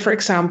 So, for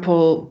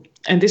example,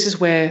 and this is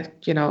where,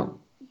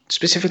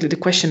 specifically the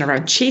question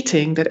around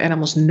cheating, that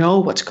animals know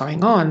what's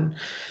going on.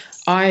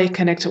 I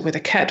connected with a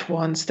cat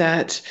once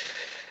that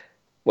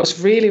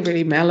was really,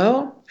 really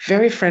mellow,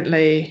 very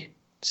friendly,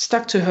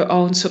 stuck to her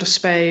own sort of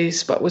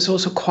space, but was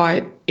also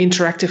quite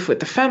interactive with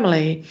the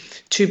family,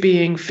 to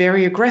being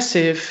very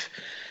aggressive,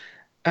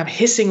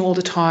 hissing all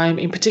the time,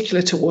 in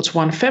particular towards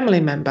one family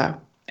member.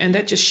 And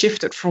that just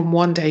shifted from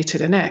one day to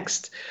the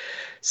next.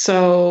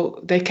 So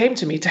they came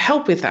to me to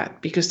help with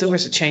that because there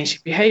was a change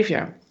in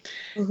behavior.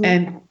 Mm-hmm.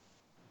 And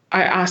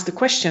I asked the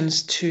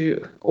questions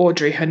to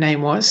Audrey, her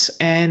name was,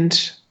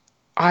 and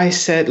I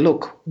said,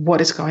 look, what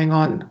is going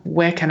on?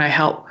 Where can I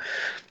help?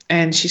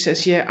 And she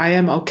says, yeah, I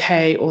am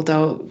okay,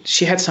 although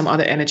she had some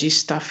other energy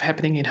stuff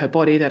happening in her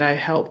body that I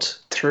helped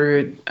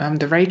through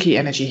the Reiki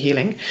energy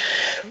healing.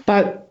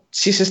 But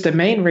she says the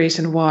main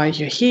reason why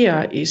you're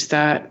here is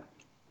that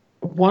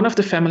one of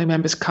the family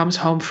members comes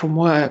home from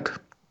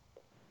work,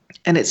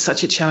 and it's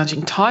such a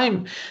challenging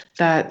time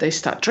that they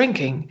start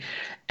drinking.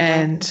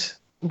 And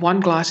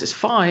one glass is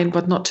fine,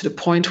 but not to the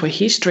point where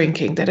he's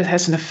drinking, that it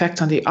has an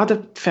effect on the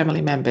other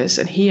family members,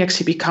 and he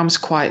actually becomes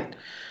quite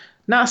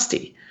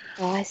nasty.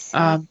 Oh, I see.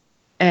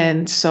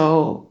 And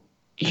so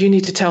you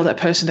need to tell that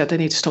person that they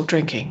need to stop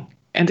drinking.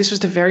 And this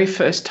was the very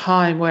first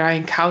time where I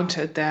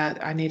encountered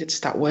that I needed to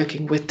start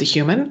working with the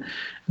human,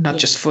 not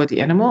just for the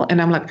animal.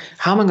 And I'm like,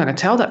 how am I going to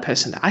tell that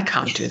person that? I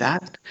can't do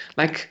that.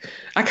 Like,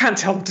 I can't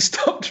tell them to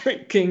stop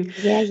drinking.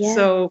 Yeah.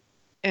 So,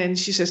 and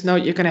she says, no,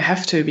 you're going to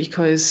have to,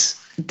 because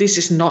this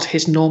is not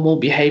his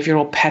normal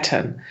behavioral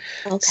pattern.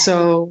 Okay.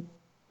 So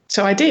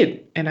I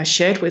did. And I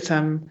shared with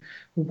them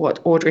what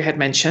Audrey had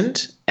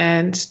mentioned.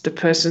 And the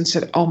person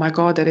said, oh my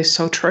God, that is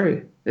so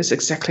true. That's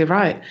exactly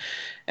right.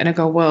 And I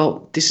go,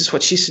 well, this is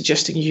what she's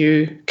suggesting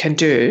you can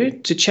do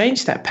to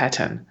change that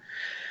pattern.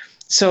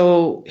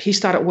 So he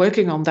started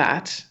working on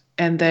that.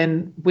 And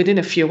then within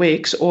a few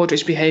weeks,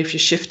 Audrey's behavior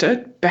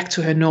shifted back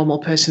to her normal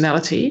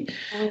personality.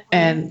 Okay.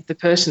 And the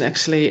person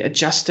actually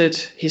adjusted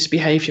his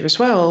behavior as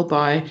well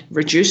by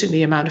reducing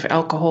the amount of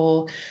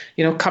alcohol,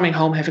 coming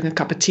home, having a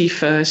cup of tea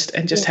first,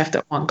 and just have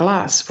that one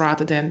glass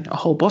rather than a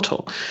whole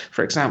bottle,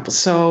 for example.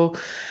 So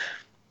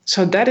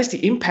that is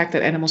the impact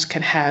that animals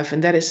can have,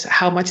 and that is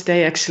how much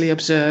they actually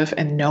observe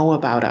and know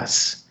about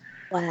us.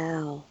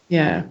 Wow.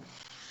 Yeah.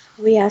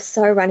 We are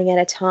so running out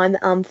of time.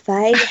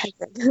 Faye,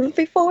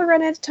 before we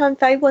run out of time,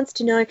 Faye wants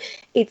to know,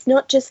 it's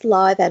not just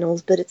live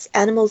animals, but it's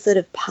animals that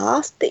have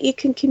passed that you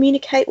can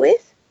communicate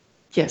with?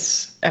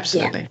 Yes,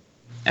 absolutely. Yeah.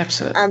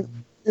 Absolutely.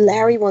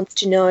 Larry wants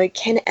to know,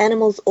 can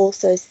animals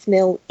also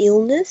smell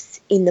illness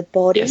in the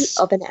body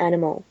of an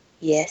animal?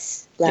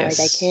 Yes, Larry,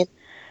 they can.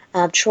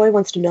 Troy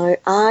wants to know,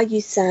 are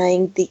you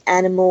saying the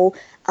animal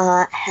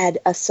had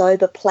a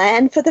sober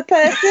plan for the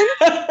person?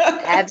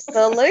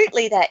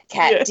 Absolutely, that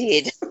cat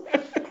did.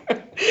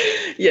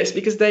 Yes,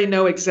 because they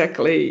know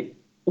exactly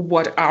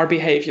what our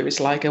behavior is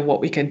like and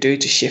what we can do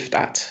to shift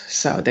that.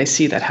 So they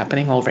see that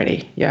happening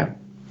already. Yeah.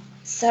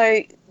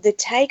 So the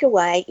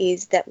takeaway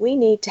is that we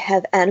need to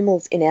have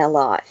animals in our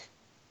life,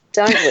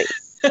 don't we?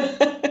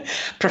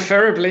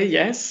 Preferably,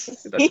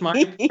 yes. That's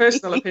my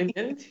personal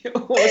opinion.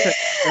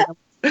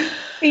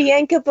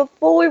 Bianca,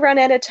 before we run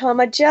out of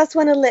time, I just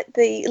want to let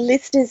the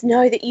listeners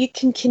know that you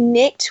can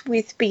connect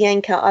with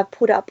Bianca. I've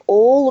put up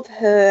all of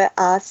her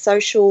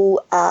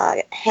social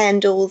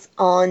handles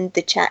on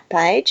the chat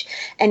page.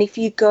 And if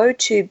you go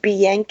to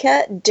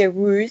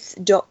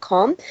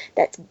biancadereus.com,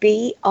 that's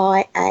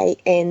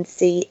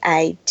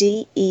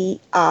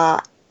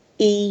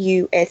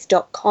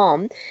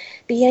BIANCADEREUS.com,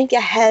 Bianca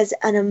has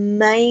an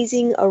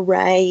amazing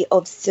array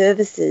of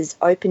services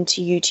open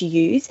to you to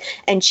use,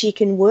 and she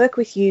can work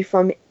with you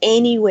from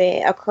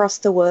anywhere across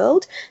the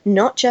world,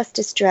 not just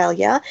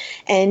Australia.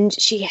 And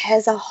she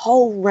has a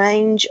whole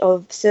range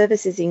of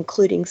services,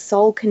 including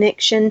soul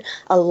connection,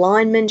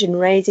 alignment and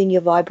raising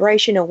your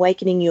vibration,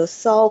 awakening your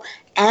soul,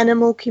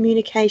 animal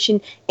communication,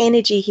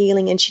 energy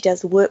healing, and she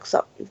does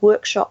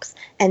workshops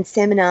and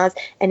seminars.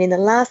 And in the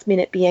last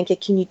minute, Bianca,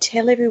 can you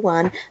tell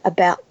everyone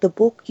about the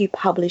book you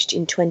published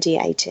in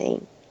 2018?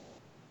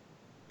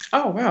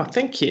 Oh, wow.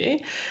 Thank you.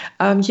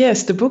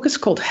 Yes, the book is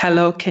called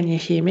Hello, Can You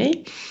Hear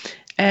Me?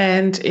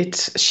 And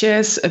it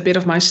shares a bit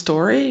of my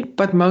story,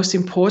 but most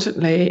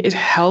importantly, it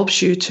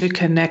helps you to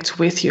connect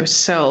with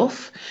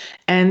yourself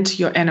and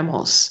your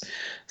animals.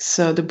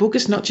 So the book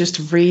is not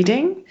just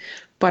reading,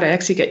 but I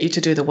actually get you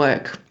to do the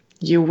work.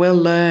 You will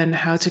learn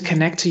how to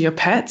connect to your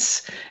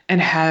pets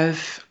and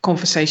have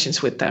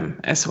conversations with them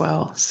as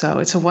well. So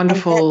it's a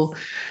wonderful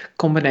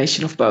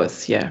combination of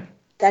both. Yeah.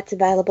 That's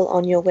available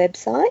on your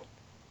website?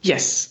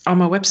 Yes, on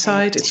my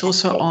website. Fantastic. It's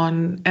also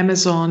on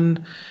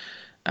Amazon,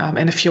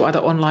 and a few other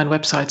online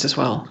websites as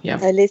well. Yeah.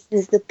 So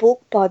listeners, the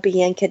book by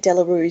Bianca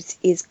Della Ruz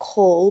is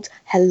called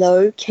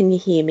Hello, Can You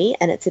Hear Me?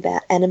 And it's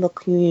about animal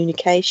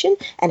communication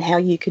and how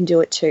you can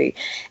do it too.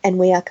 And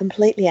we are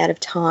completely out of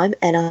time,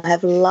 and I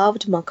have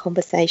loved my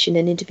conversation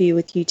and interview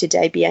with you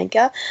today,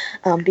 Bianca.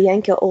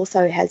 Bianca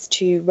also has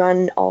to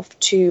run off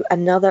to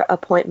another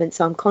appointment,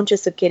 so I'm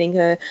conscious of getting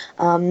her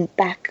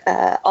back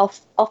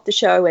off the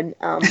show and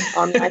on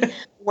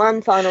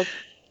one final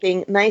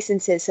thing. Mason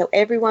says, so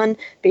everyone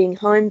being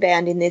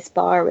homebound in this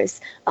virus,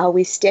 are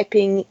we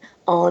stepping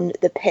on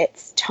the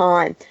pets'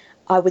 time?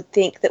 I would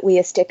think that we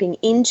are stepping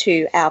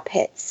into our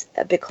pets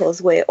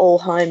because we're all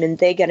home and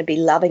they're going to be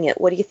loving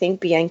it. What do you think,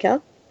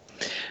 Bianca?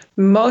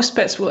 Most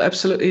pets will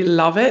absolutely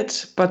love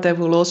it, but they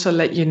will also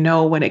let you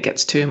know when it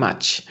gets too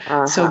much.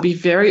 So be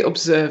very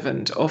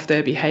observant of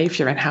their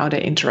behavior and how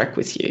they interact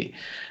with you,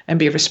 and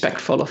be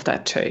respectful of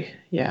that too.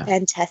 Yeah.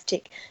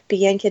 Fantastic.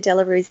 Bianca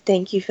Della Ruz,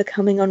 thank you for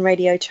coming on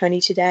Radio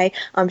Tony today.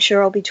 I'm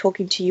sure I'll be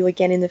talking to you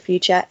again in the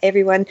future.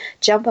 Everyone,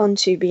 jump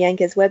onto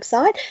Bianca's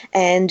website,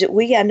 and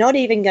we are not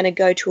even going to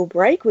go to a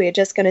break. We are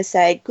just going to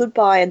say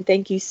goodbye and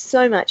thank you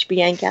so much,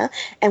 Bianca.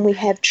 And we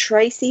have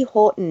Tracy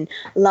Horton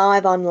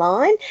live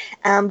online.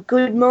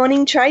 Good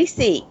morning,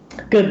 Tracy.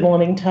 Good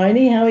morning,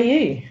 Tony. How are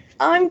you?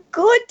 I'm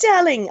good,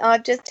 darling.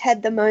 I've just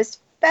had the most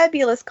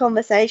fabulous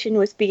conversation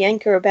with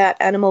Bianca about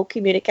animal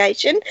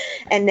communication,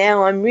 and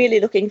now I'm really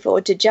looking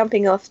forward to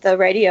jumping off the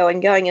radio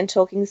and going and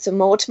talking some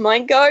more to my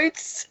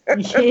goats.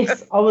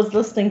 Yes, I was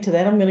listening to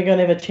that. I'm going to go and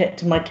have a chat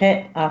to my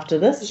cat after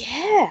this.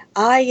 Yeah,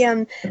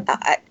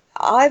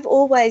 I've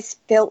always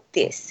felt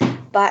this,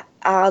 but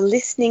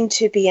listening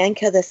to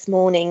Bianca this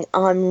morning,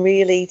 I'm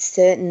really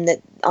certain that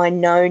I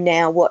know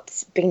now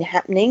what's been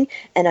happening,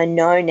 and I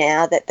know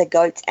now that the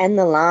goats and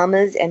the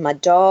llamas and my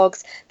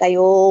dogs, they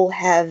all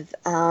have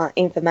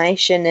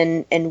information,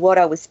 and what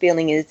I was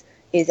feeling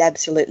is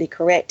absolutely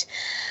correct.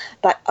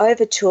 But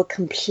over to a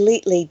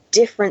completely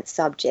different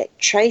subject,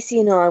 Tracy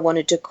and I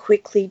wanted to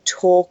quickly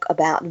talk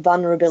about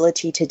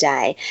vulnerability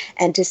today.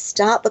 And to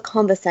start the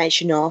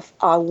conversation off,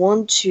 I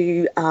want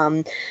to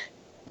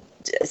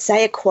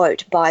say a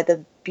quote by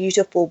the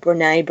beautiful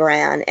Brené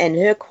Brown, and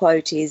her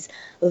quote is,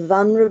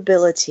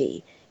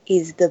 "Vulnerability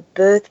is the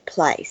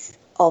birthplace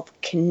of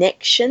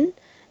connection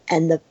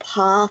and the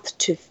path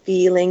to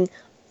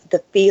the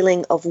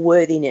feeling of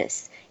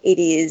worthiness." It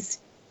is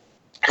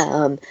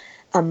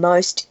a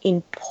most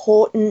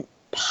important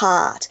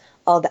part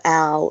of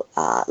our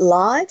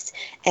lives,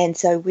 and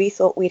so we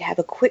thought we'd have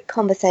a quick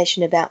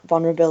conversation about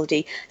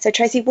vulnerability. So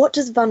Tracy, what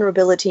does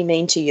vulnerability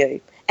mean to you,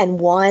 and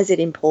why is it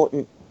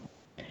important?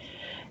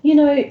 You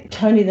know,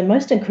 Tony, the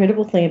most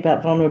incredible thing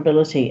about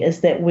vulnerability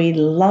is that we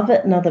love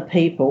it in other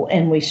people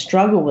and we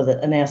struggle with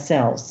it in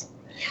ourselves.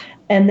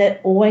 And that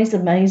always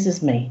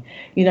amazes me.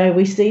 You know,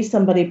 we see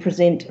somebody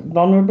present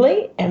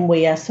vulnerably and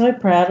we are so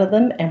proud of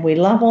them and we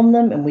love on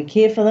them and we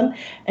care for them.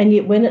 And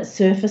yet when it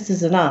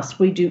surfaces in us,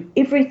 we do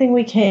everything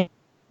we can.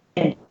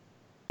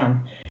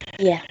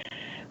 Yeah.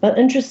 But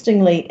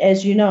interestingly,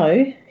 as you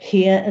know,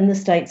 here in the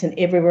States and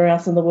everywhere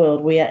else in the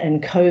world, we are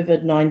in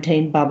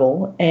COVID-19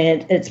 bubble,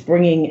 and it's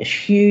bringing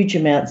huge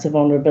amounts of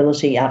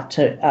vulnerability up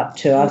to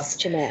us.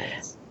 Huge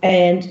amounts.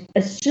 And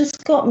it's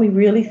just got me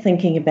really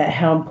thinking about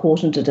how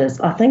important it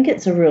is. I think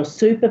it's a real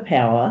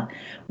superpower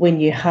when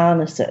you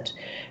harness it.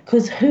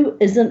 Because who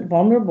isn't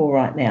vulnerable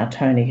right now,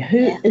 Tony?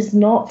 Who is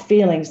not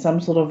feeling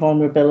some sort of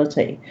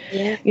vulnerability?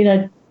 Yeah. You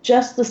know,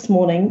 just this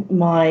morning,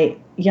 my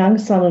young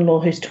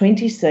son-in-law, who's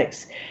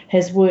 26,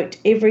 has worked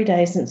every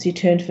day since he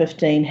turned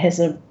 15, has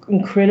an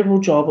incredible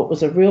job. It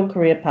was a real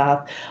career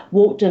path,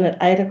 walked in at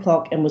 8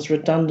 o'clock and was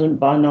redundant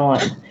by 9.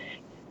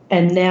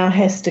 And now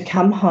has to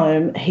come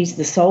home. He's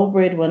the sole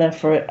breadwinner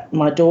for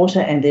my daughter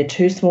and their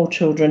 2 small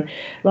children.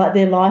 Like,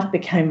 their life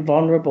became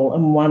vulnerable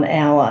in 1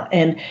 hour,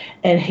 and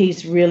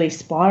he's really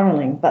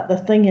spiraling. But the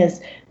thing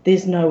is,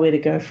 there's nowhere to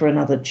go for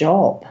another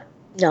job.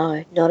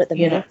 No, not at the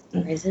moment.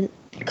 There isn't.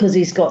 Because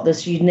he's got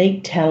this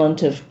unique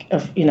talent of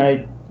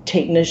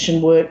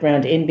technician work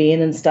around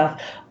NBN and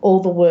stuff. All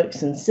the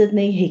work's in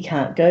Sydney. He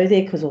can't go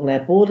there because all our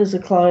borders are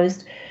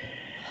closed.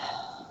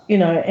 You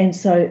know, and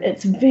so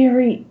it's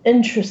very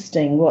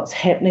interesting what's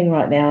happening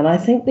right now. And I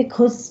think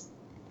because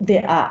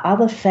there are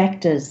other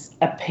factors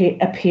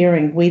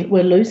appearing,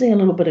 we're losing a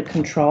little bit of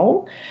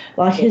control.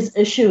 Like, his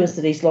issue is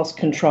that he's lost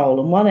control.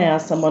 In 1 hour,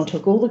 someone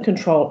took all the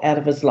control out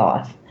of his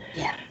life.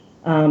 Yeah.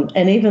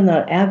 And even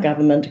though our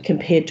government,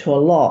 compared to a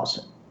lot,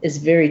 is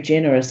very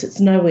generous, it's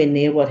nowhere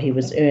near what he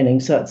was earning.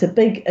 So it's a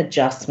big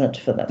adjustment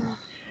for them. Oh,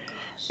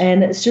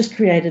 and it's just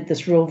created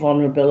this real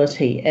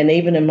vulnerability. And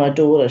even in my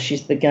daughter,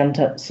 she's begun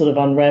to sort of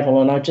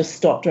unravel. And I just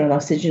stopped her and I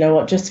said, you know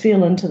what, just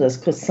feel into this,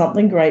 because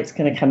something great's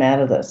going to come out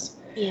of this.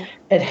 Yeah.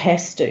 It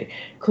has to,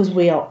 because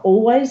we are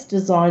always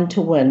designed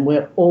to win.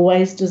 We're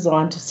always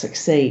designed to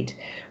succeed.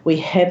 We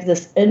have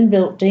this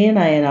inbuilt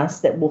DNA in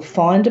us that will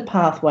find a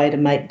pathway to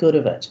make good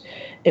of it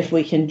if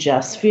we can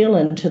just feel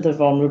into the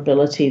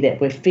vulnerability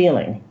that we're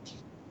feeling.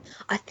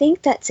 I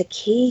think that's a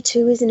key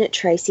too, isn't it,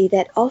 Tracy,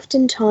 that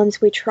oftentimes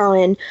we try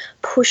and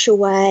push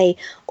away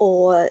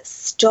or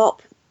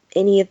stop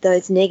any of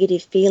those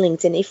negative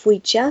feelings, and if we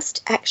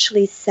just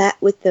actually sat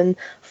with them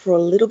for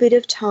a little bit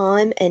of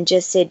time and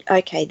just said,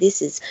 okay,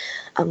 this is,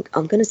 I'm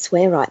going to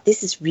swear right,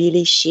 this is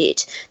really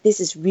shit, this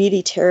is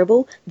really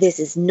terrible, this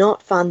is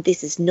not fun,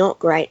 this is not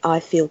great, I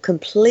feel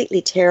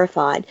completely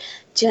terrified.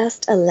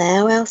 Just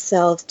allow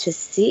ourselves to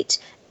sit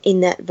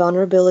in that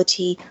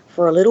vulnerability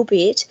for a little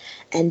bit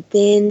and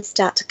then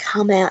start to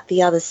come out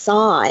the other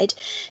side,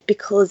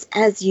 because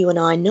as you and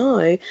I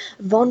know,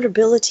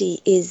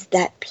 vulnerability is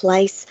that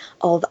place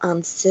of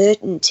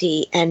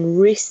uncertainty and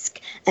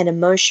risk and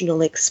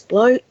emotional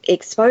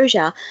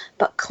exposure,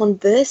 but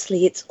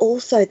conversely it's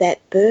also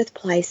that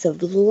birthplace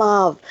of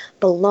love,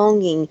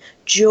 belonging,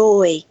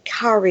 joy,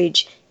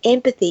 courage,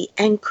 empathy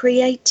and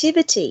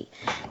creativity.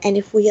 And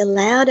if we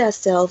allowed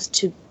ourselves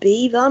to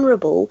be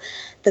vulnerable,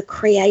 the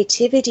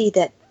creativity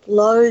that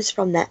flows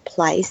from that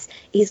place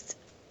is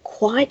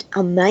quite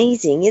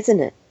amazing, isn't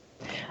it?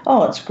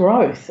 Oh, it's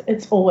growth.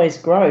 It's always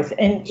growth.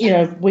 And, you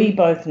know, we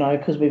both know,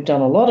 because we've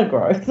done a lot of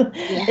growth,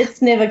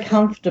 it's never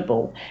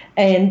comfortable.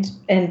 And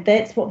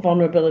that's what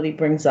vulnerability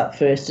brings up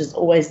first, is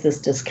always this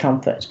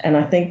discomfort. And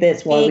I think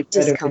that's why we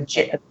go to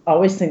reject it. I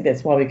always think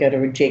that's why we go to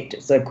reject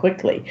it so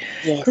quickly.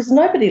 Because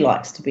nobody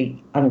likes to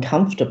be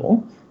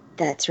uncomfortable.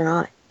 That's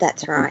right.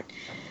 That's right.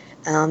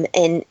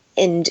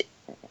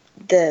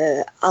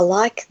 I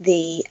like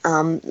the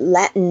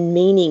Latin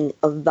meaning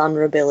of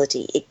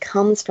vulnerability. It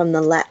comes from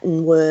the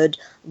Latin word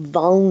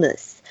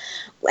vulnus,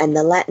 and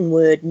the Latin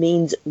word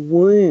means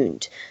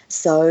wound.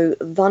 So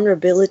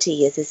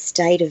vulnerability is a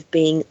state of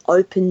being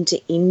open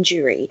to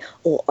injury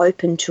or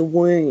open to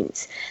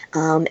wounds.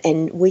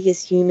 And we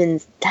as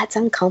humans, that's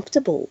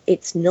uncomfortable.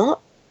 It's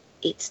not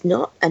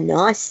a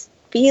nice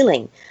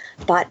feeling.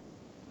 But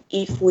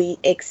if we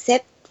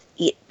accept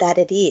it, that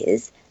it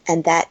is,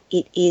 and that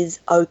it is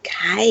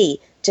okay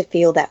to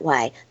feel that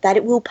way, that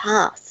it will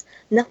pass.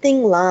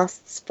 Nothing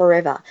lasts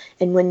forever.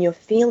 And when you're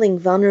feeling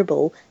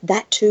vulnerable,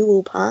 that too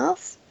will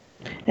pass.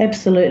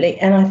 Absolutely.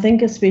 And I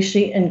think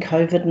especially in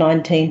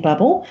COVID-19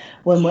 bubble,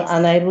 when we're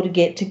unable to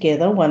get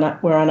together, when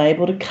we're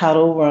unable to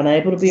cuddle, we're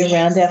unable to be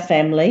around our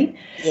family.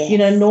 You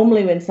know,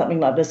 normally when something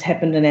like this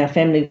happened in our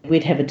family,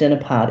 we'd have a dinner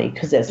party,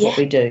 because that's what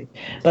we do.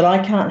 But I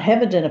can't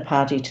have a dinner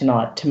party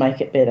tonight to make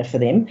it better for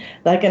them.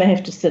 They're going to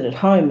have to sit at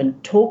home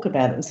and talk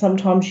about it. And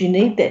sometimes you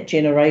need that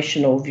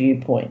generational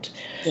viewpoint.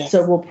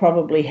 So we'll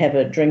probably have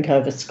a drink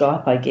over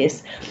Skype, I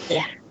guess.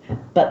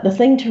 But the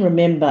thing to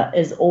remember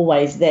is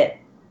always that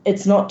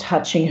it's not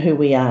touching who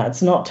we are.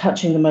 It's not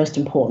touching the most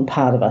important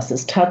part of us.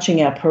 It's touching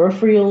our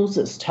peripherals.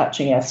 It's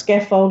touching our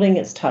scaffolding.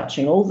 It's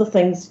touching all the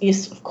things.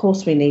 Yes, of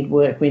course, we need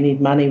work. We need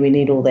money. We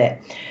need all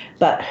that.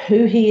 But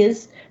who he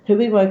is, who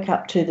we woke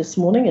up to this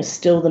morning, is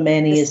still the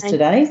man he is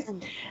today.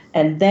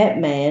 And that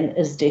man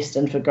is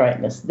destined for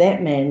greatness.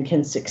 That man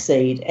can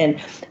succeed. And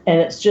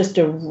it's just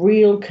a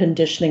real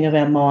conditioning of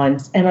our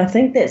minds. And I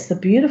think that's the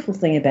beautiful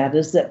thing about it,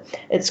 is that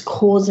it's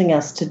causing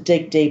us to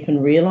dig deep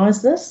and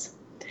realise this,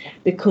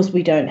 because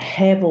we don't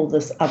have all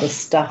this other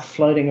stuff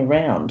floating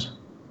around.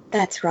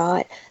 That's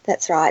right.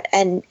 That's right.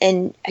 And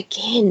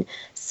again,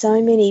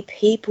 so many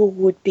people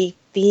would be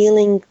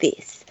feeling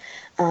this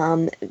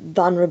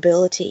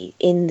vulnerability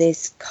in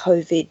this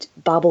COVID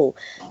bubble.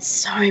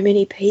 So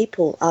many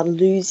people are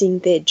losing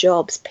their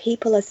jobs.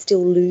 People are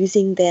still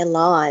losing their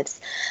lives.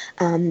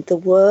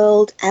 The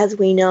world as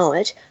we know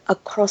it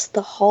across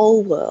the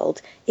whole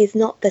world is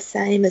not the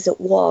same as it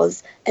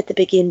was at the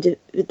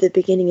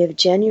beginning of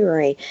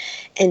January.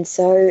 And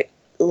so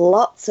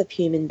lots of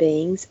human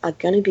beings are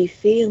going to be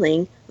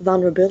feeling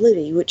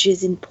vulnerability, which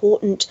is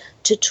important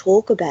to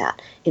talk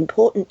about,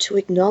 important to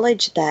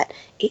acknowledge that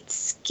it's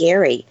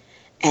scary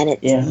and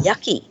it's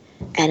yucky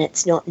and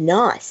it's not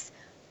nice,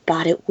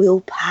 but it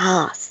will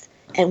pass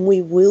and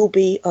we will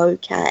be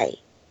okay.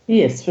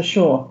 Yes, for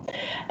sure.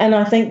 And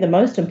I think the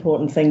most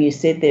important thing you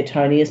said there,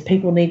 Tony, is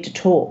people need to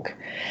talk.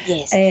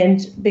 Yes. And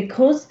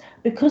because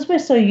we're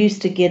so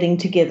used to getting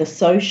together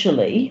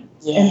socially,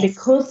 and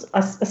because,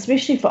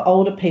 especially for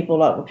older people,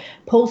 like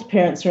Paul's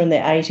parents are in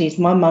their 80s,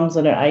 my mum's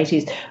in her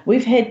 80s,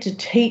 we've had to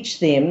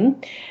teach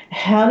them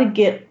how to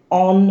get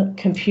on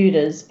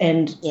computers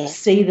and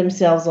see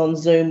themselves on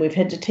Zoom. We've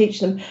had to teach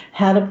them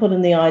how to put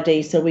in the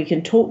ID so we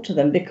can talk to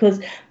them,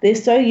 because they're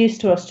so used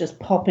to us just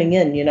popping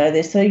in, you know,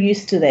 they're so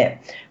used to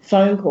that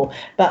phone call.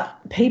 But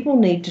people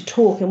need to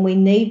talk, and we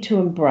need to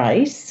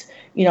embrace,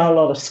 you know, a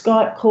lot of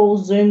Skype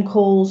calls, Zoom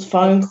calls,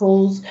 phone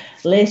calls,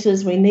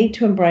 letters. We need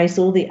to embrace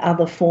all the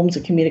other forms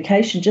of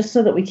communication just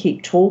so that we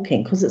keep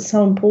talking, because it's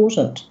so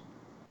important.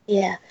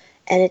 Yeah.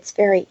 And it's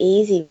very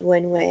easy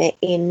when we're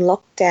in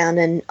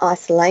lockdown and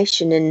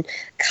isolation and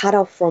cut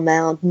off from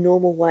our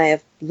normal way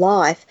of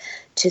life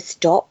to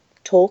stop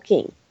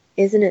talking,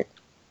 isn't it?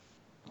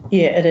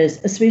 Yeah, it is,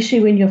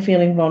 especially when you're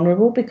feeling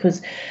vulnerable,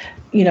 because,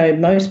 you know,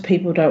 most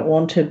people don't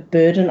want to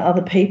burden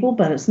other people,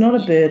 but it's not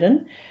a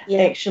burden.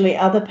 Actually,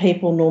 other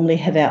people normally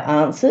have our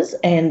answers.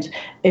 And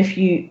I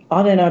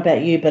don't know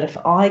about you, but if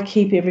I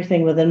keep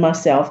everything within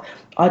myself,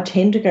 I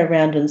tend to go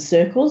around in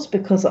circles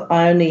because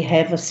I only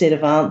have a set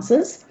of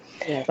answers.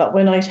 Yeah. But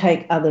when I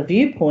take other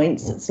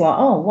viewpoints, it's like,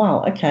 oh,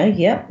 wow, okay,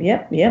 yep.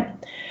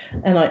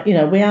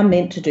 And we are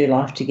meant to do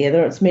life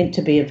together. It's meant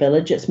to be a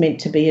village. It's meant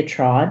to be a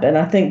tribe. And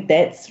I think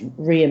that's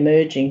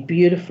re-emerging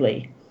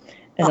beautifully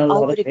in a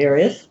lot of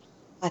areas.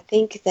 I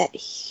think that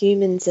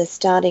humans are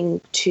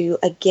starting to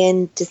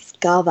again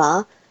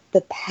discover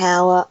the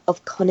power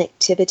of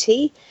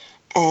connectivity.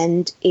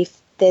 And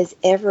if there's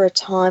ever a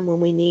time when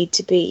we need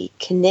to be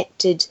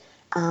connected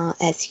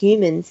as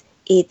humans,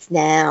 it's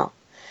now.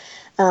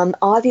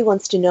 Ivy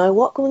wants to know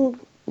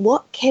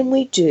what can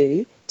we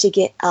do to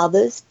get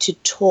others to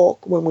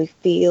talk when we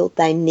feel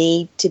they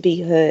need to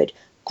be heard?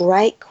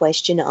 Great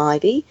question,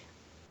 Ivy.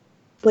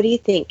 What do you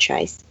think,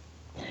 Trace?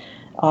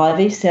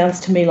 Ivy, sounds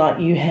to me like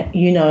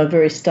you know a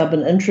very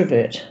stubborn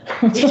introvert.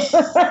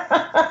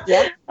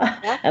 Yeah.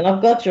 And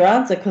I've got your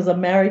answer because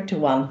I'm married to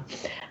one.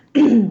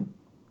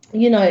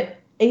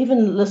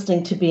 Even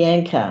listening to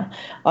Bianca,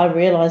 I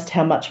realised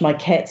how much my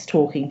cat's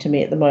talking to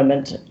me at the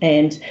moment.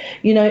 And,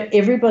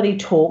 everybody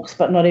talks,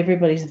 but not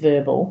everybody's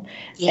verbal.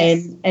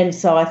 Yes. And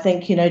so I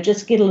think,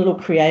 just get a little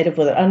creative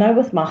with it. I know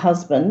with my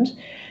husband,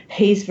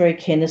 he's very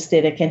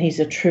kinesthetic and he's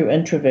a true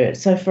introvert.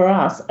 So for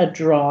us, a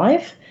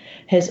drive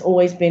has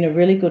always been a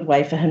really good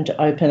way for him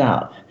to open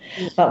up.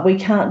 But we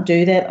can't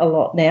do that a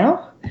lot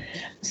now.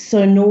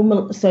 So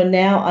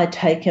now I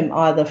take him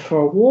either for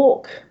a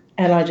walk,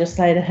 and I just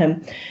say to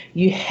him,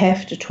 you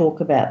have to talk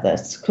about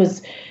this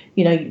because,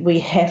 we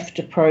have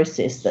to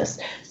process this.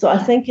 So I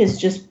think it's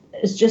just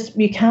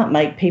you can't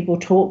make people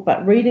talk,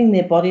 but reading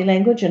their body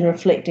language and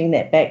reflecting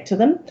that back to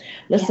them.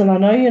 Listen, I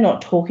know you're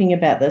not talking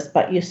about this,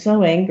 but you're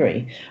so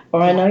angry.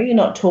 Or I know you're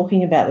not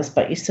talking about this,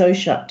 but you're so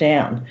shut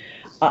down.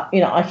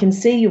 I can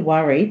see you're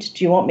worried.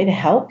 Do you want me to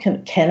help?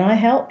 Can I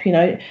help?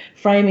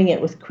 Framing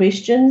it with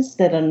questions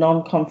that are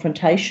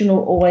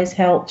non-confrontational always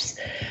helps.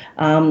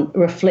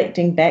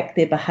 Reflecting back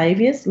their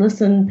behaviours.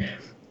 Listen,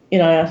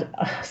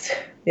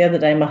 the other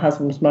day my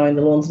husband was mowing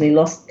the lawns and he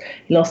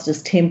lost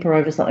his temper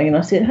over something, and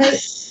I said, hey,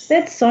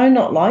 that's so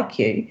not like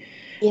you.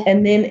 Yeah.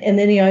 And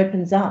then he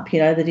opens up,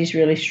 that he's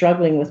really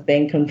struggling with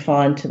being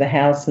confined to the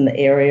house and the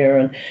area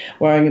and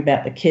worrying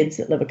about the kids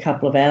that live a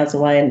couple of hours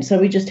away. And so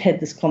we just had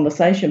this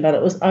conversation, but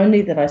it was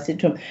only that I said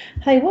to him,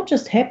 hey, what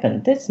just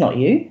happened? That's not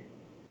you.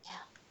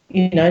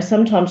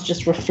 Sometimes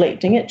just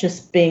reflecting it,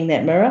 just being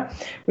that mirror.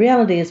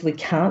 Reality is we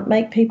can't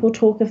make people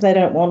talk if they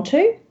don't want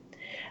to,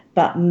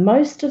 but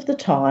most of the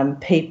time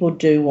people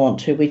do want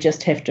to. We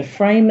just have to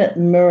frame it,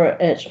 mirror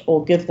it,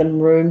 or give them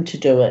room to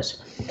do it.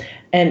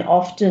 And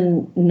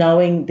often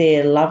knowing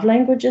their love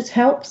languages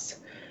helps.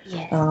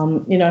 Yes.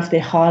 If they're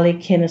highly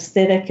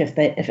kinesthetic,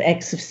 if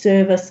acts of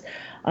service.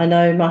 I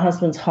know my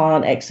husband's high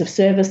on acts of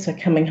service, so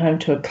coming home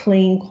to a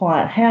clean,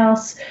 quiet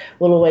house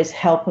will always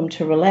help him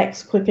to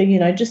relax quicker,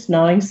 just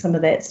knowing some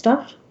of that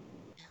stuff.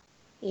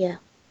 Yeah.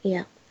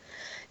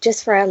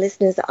 Just for our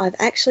listeners, I've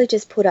actually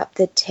just put up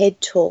the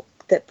TED Talk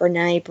that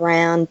Brené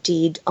Brown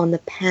did on the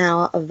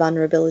power of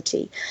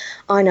vulnerability.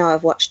 I know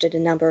I've watched it a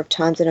number of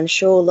times, and I'm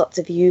sure lots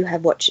of you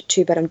have watched it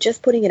too, but I'm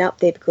just putting it up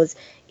there because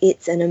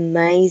it's an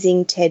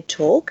amazing TED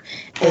Talk.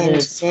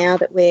 And now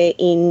that we're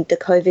in the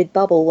COVID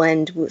bubble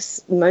and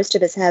most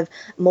of us have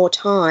more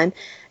time,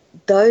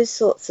 those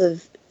sorts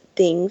of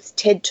things,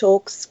 TED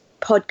Talks,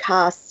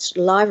 podcasts,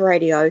 live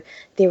radio,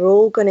 they're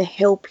all going to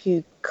help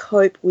you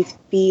cope with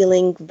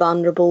feeling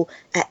vulnerable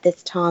at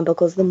this time,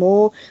 because the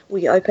more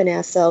we open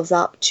ourselves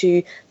up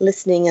to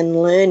listening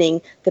and learning,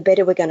 the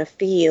better we're going to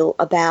feel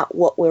about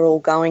what we're all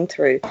going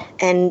through.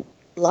 And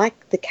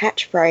like the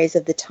catchphrase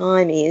of the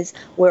time is,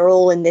 we're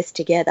all in this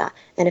together.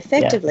 And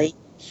effectively,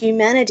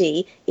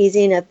 humanity is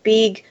in a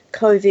big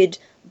COVID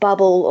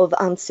bubble of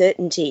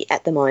uncertainty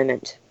at the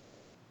moment.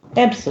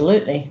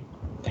 Absolutely.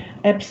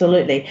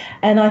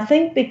 And I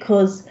think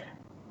because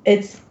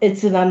it's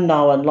an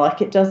unknown,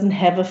 like it doesn't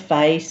have a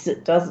face,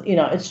 it does,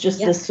 it's just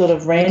this sort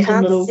of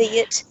random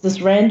this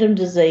random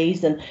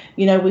disease. And,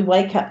 we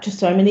wake up to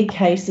so many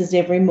cases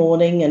every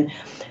morning, and,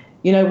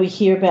 we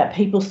hear about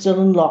people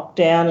still in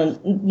lockdown,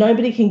 and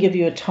nobody can give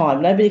you a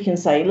time. Nobody can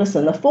say,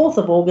 listen, the 4th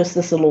of August,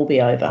 this will all be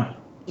over.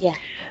 Yeah.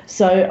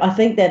 So I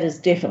think that is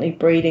definitely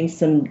breeding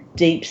some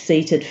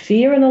deep-seated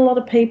fear in a lot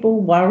of people,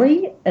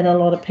 worry in a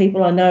lot of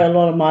people. I know a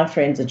lot of my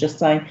friends are just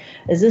saying,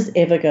 is this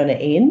ever going to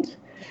end?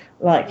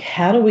 Like,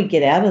 how do we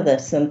get out of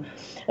this? And,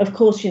 of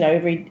course,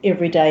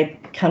 every day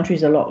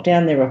countries are locked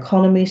down, their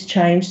economies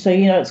change. So,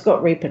 it's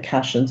got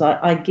repercussions.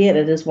 I get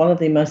it as one of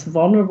the most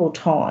vulnerable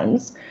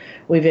times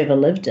we've ever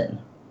lived in.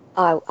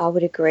 I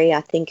would agree.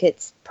 I think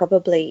it's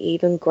probably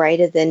even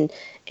greater than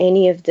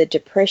any of the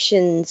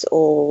depressions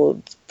or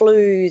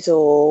flus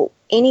or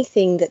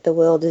anything that the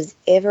world has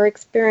ever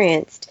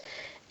experienced.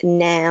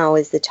 Now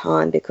is the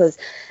time, because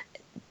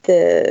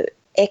the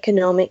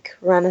economic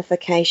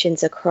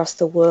ramifications across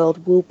the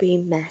world will be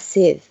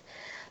massive.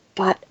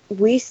 But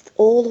with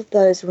all of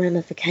those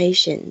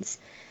ramifications,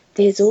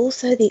 there's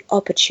also the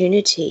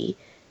opportunity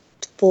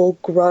for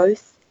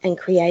growth and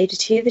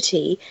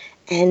creativity.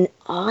 And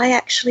I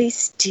actually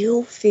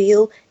still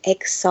feel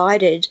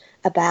excited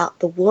about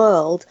the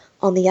world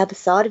on the other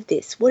side of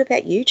this. What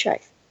about you,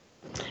 Trace?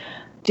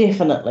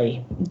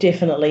 Definitely.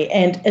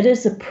 And it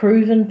is a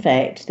proven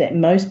fact that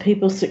most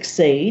people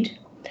succeed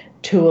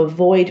to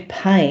avoid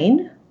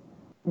pain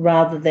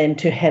rather than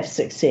to have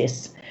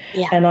success.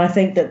 Yeah. And I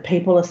think that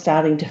people are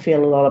starting to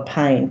feel a lot of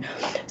pain.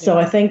 So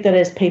I think that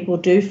as people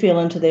do feel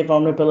into their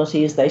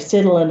vulnerability, as they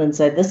settle in and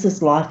say, this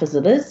is life as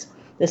it is,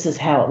 this is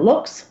how it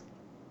looks,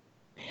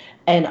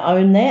 and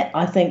own that,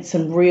 I think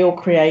some real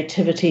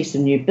creativity,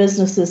 some new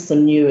businesses,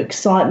 some new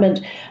excitement,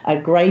 a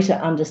greater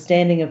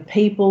understanding of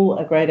people,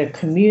 a greater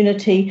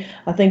community,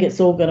 I think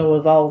it's all going to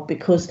evolve,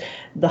 because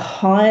the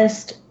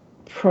highest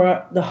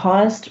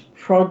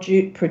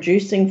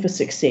producing for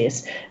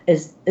success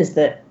is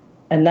the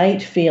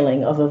innate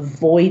feeling of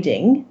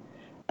avoiding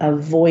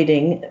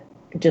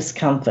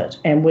discomfort,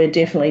 and we're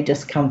definitely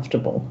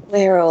discomfortable.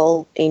 We're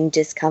all in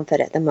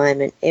discomfort at the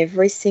moment.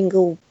 Every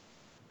single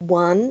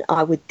one,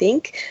 I would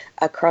think,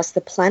 across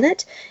the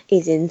planet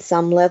is in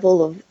some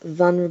level of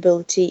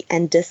vulnerability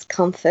and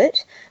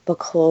discomfort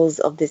because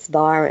of this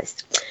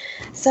virus.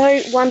 So,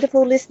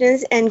 wonderful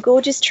listeners and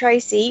gorgeous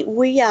Tracy,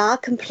 we are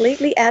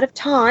completely out of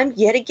time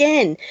yet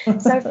again.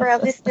 So for our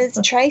listeners,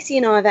 Tracy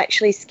and I have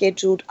actually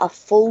scheduled a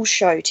full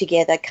show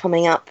together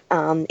coming up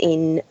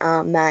in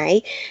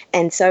May,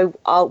 and so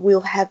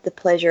we'll have the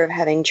pleasure of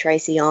having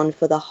Tracy on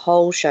for the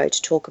whole show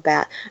to talk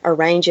about a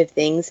range of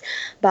things.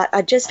 But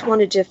I just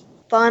wanted to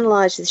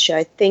finalise this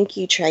show. Thank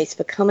you, Trace,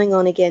 for coming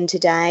on again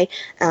today.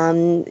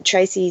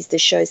 Tracy's the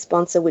show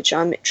sponsor, which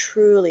I'm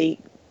truly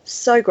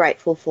so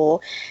grateful for.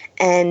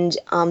 And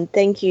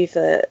thank you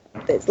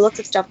there's lots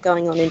of stuff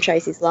going on in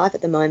Tracy's life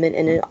at the moment,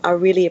 and I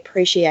really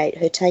appreciate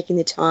her taking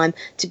the time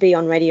to be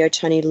on Radio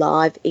Tony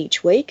Live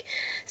each week.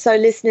 So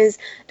listeners,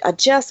 I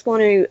just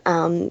want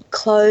to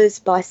close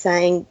by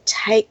saying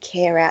take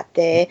care out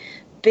there,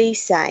 be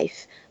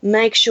safe.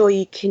 Make sure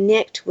you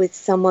connect with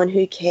someone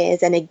who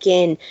cares. And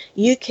again,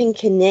 you can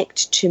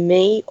connect to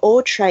me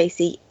or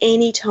Tracy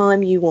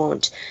anytime you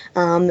want.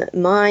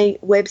 My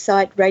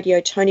website,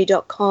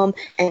 radiotony.com,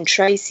 and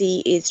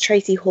Tracy is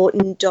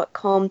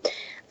tracyhorton.com.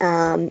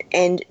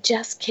 And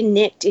just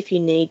connect if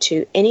you need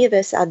to. Any of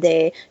us are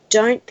there.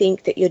 Don't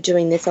think that you're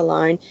doing this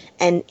alone,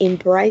 and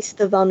embrace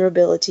the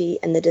vulnerability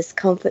and the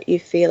discomfort you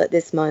feel at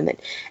this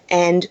moment.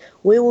 And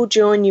we will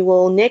join you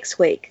all next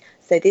week.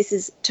 So this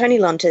is Tony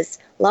Lontis,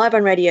 live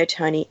on Radio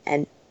Tony,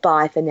 and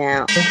bye for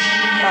now.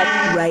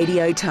 Bye.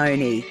 Radio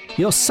Tony,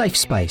 your safe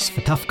space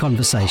for tough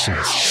conversations.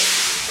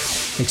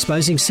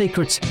 Exposing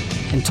secrets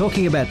and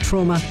talking about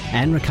trauma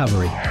and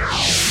recovery.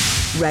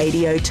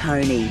 Radio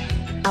Tony,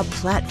 a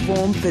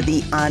platform for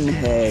the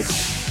unheard.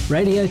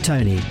 Radio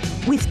Tony.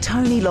 With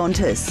Tony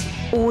Lontis,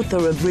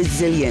 author of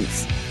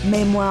Resilience,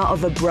 memoir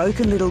of a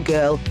broken little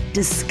girl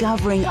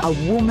discovering a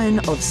woman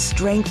of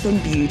strength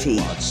and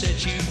beauty.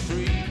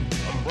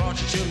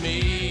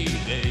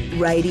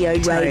 Radio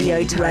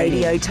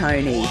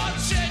Tony.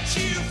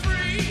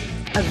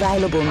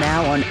 Available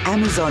now on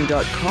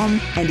Amazon.com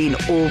and in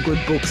all good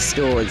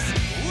bookstores.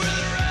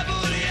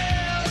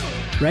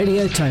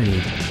 Radio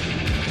Tony.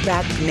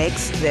 Back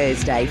next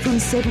Thursday from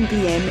 7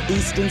 p.m.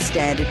 Eastern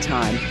Standard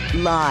Time,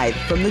 live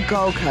from the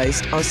Gold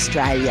Coast,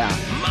 Australia.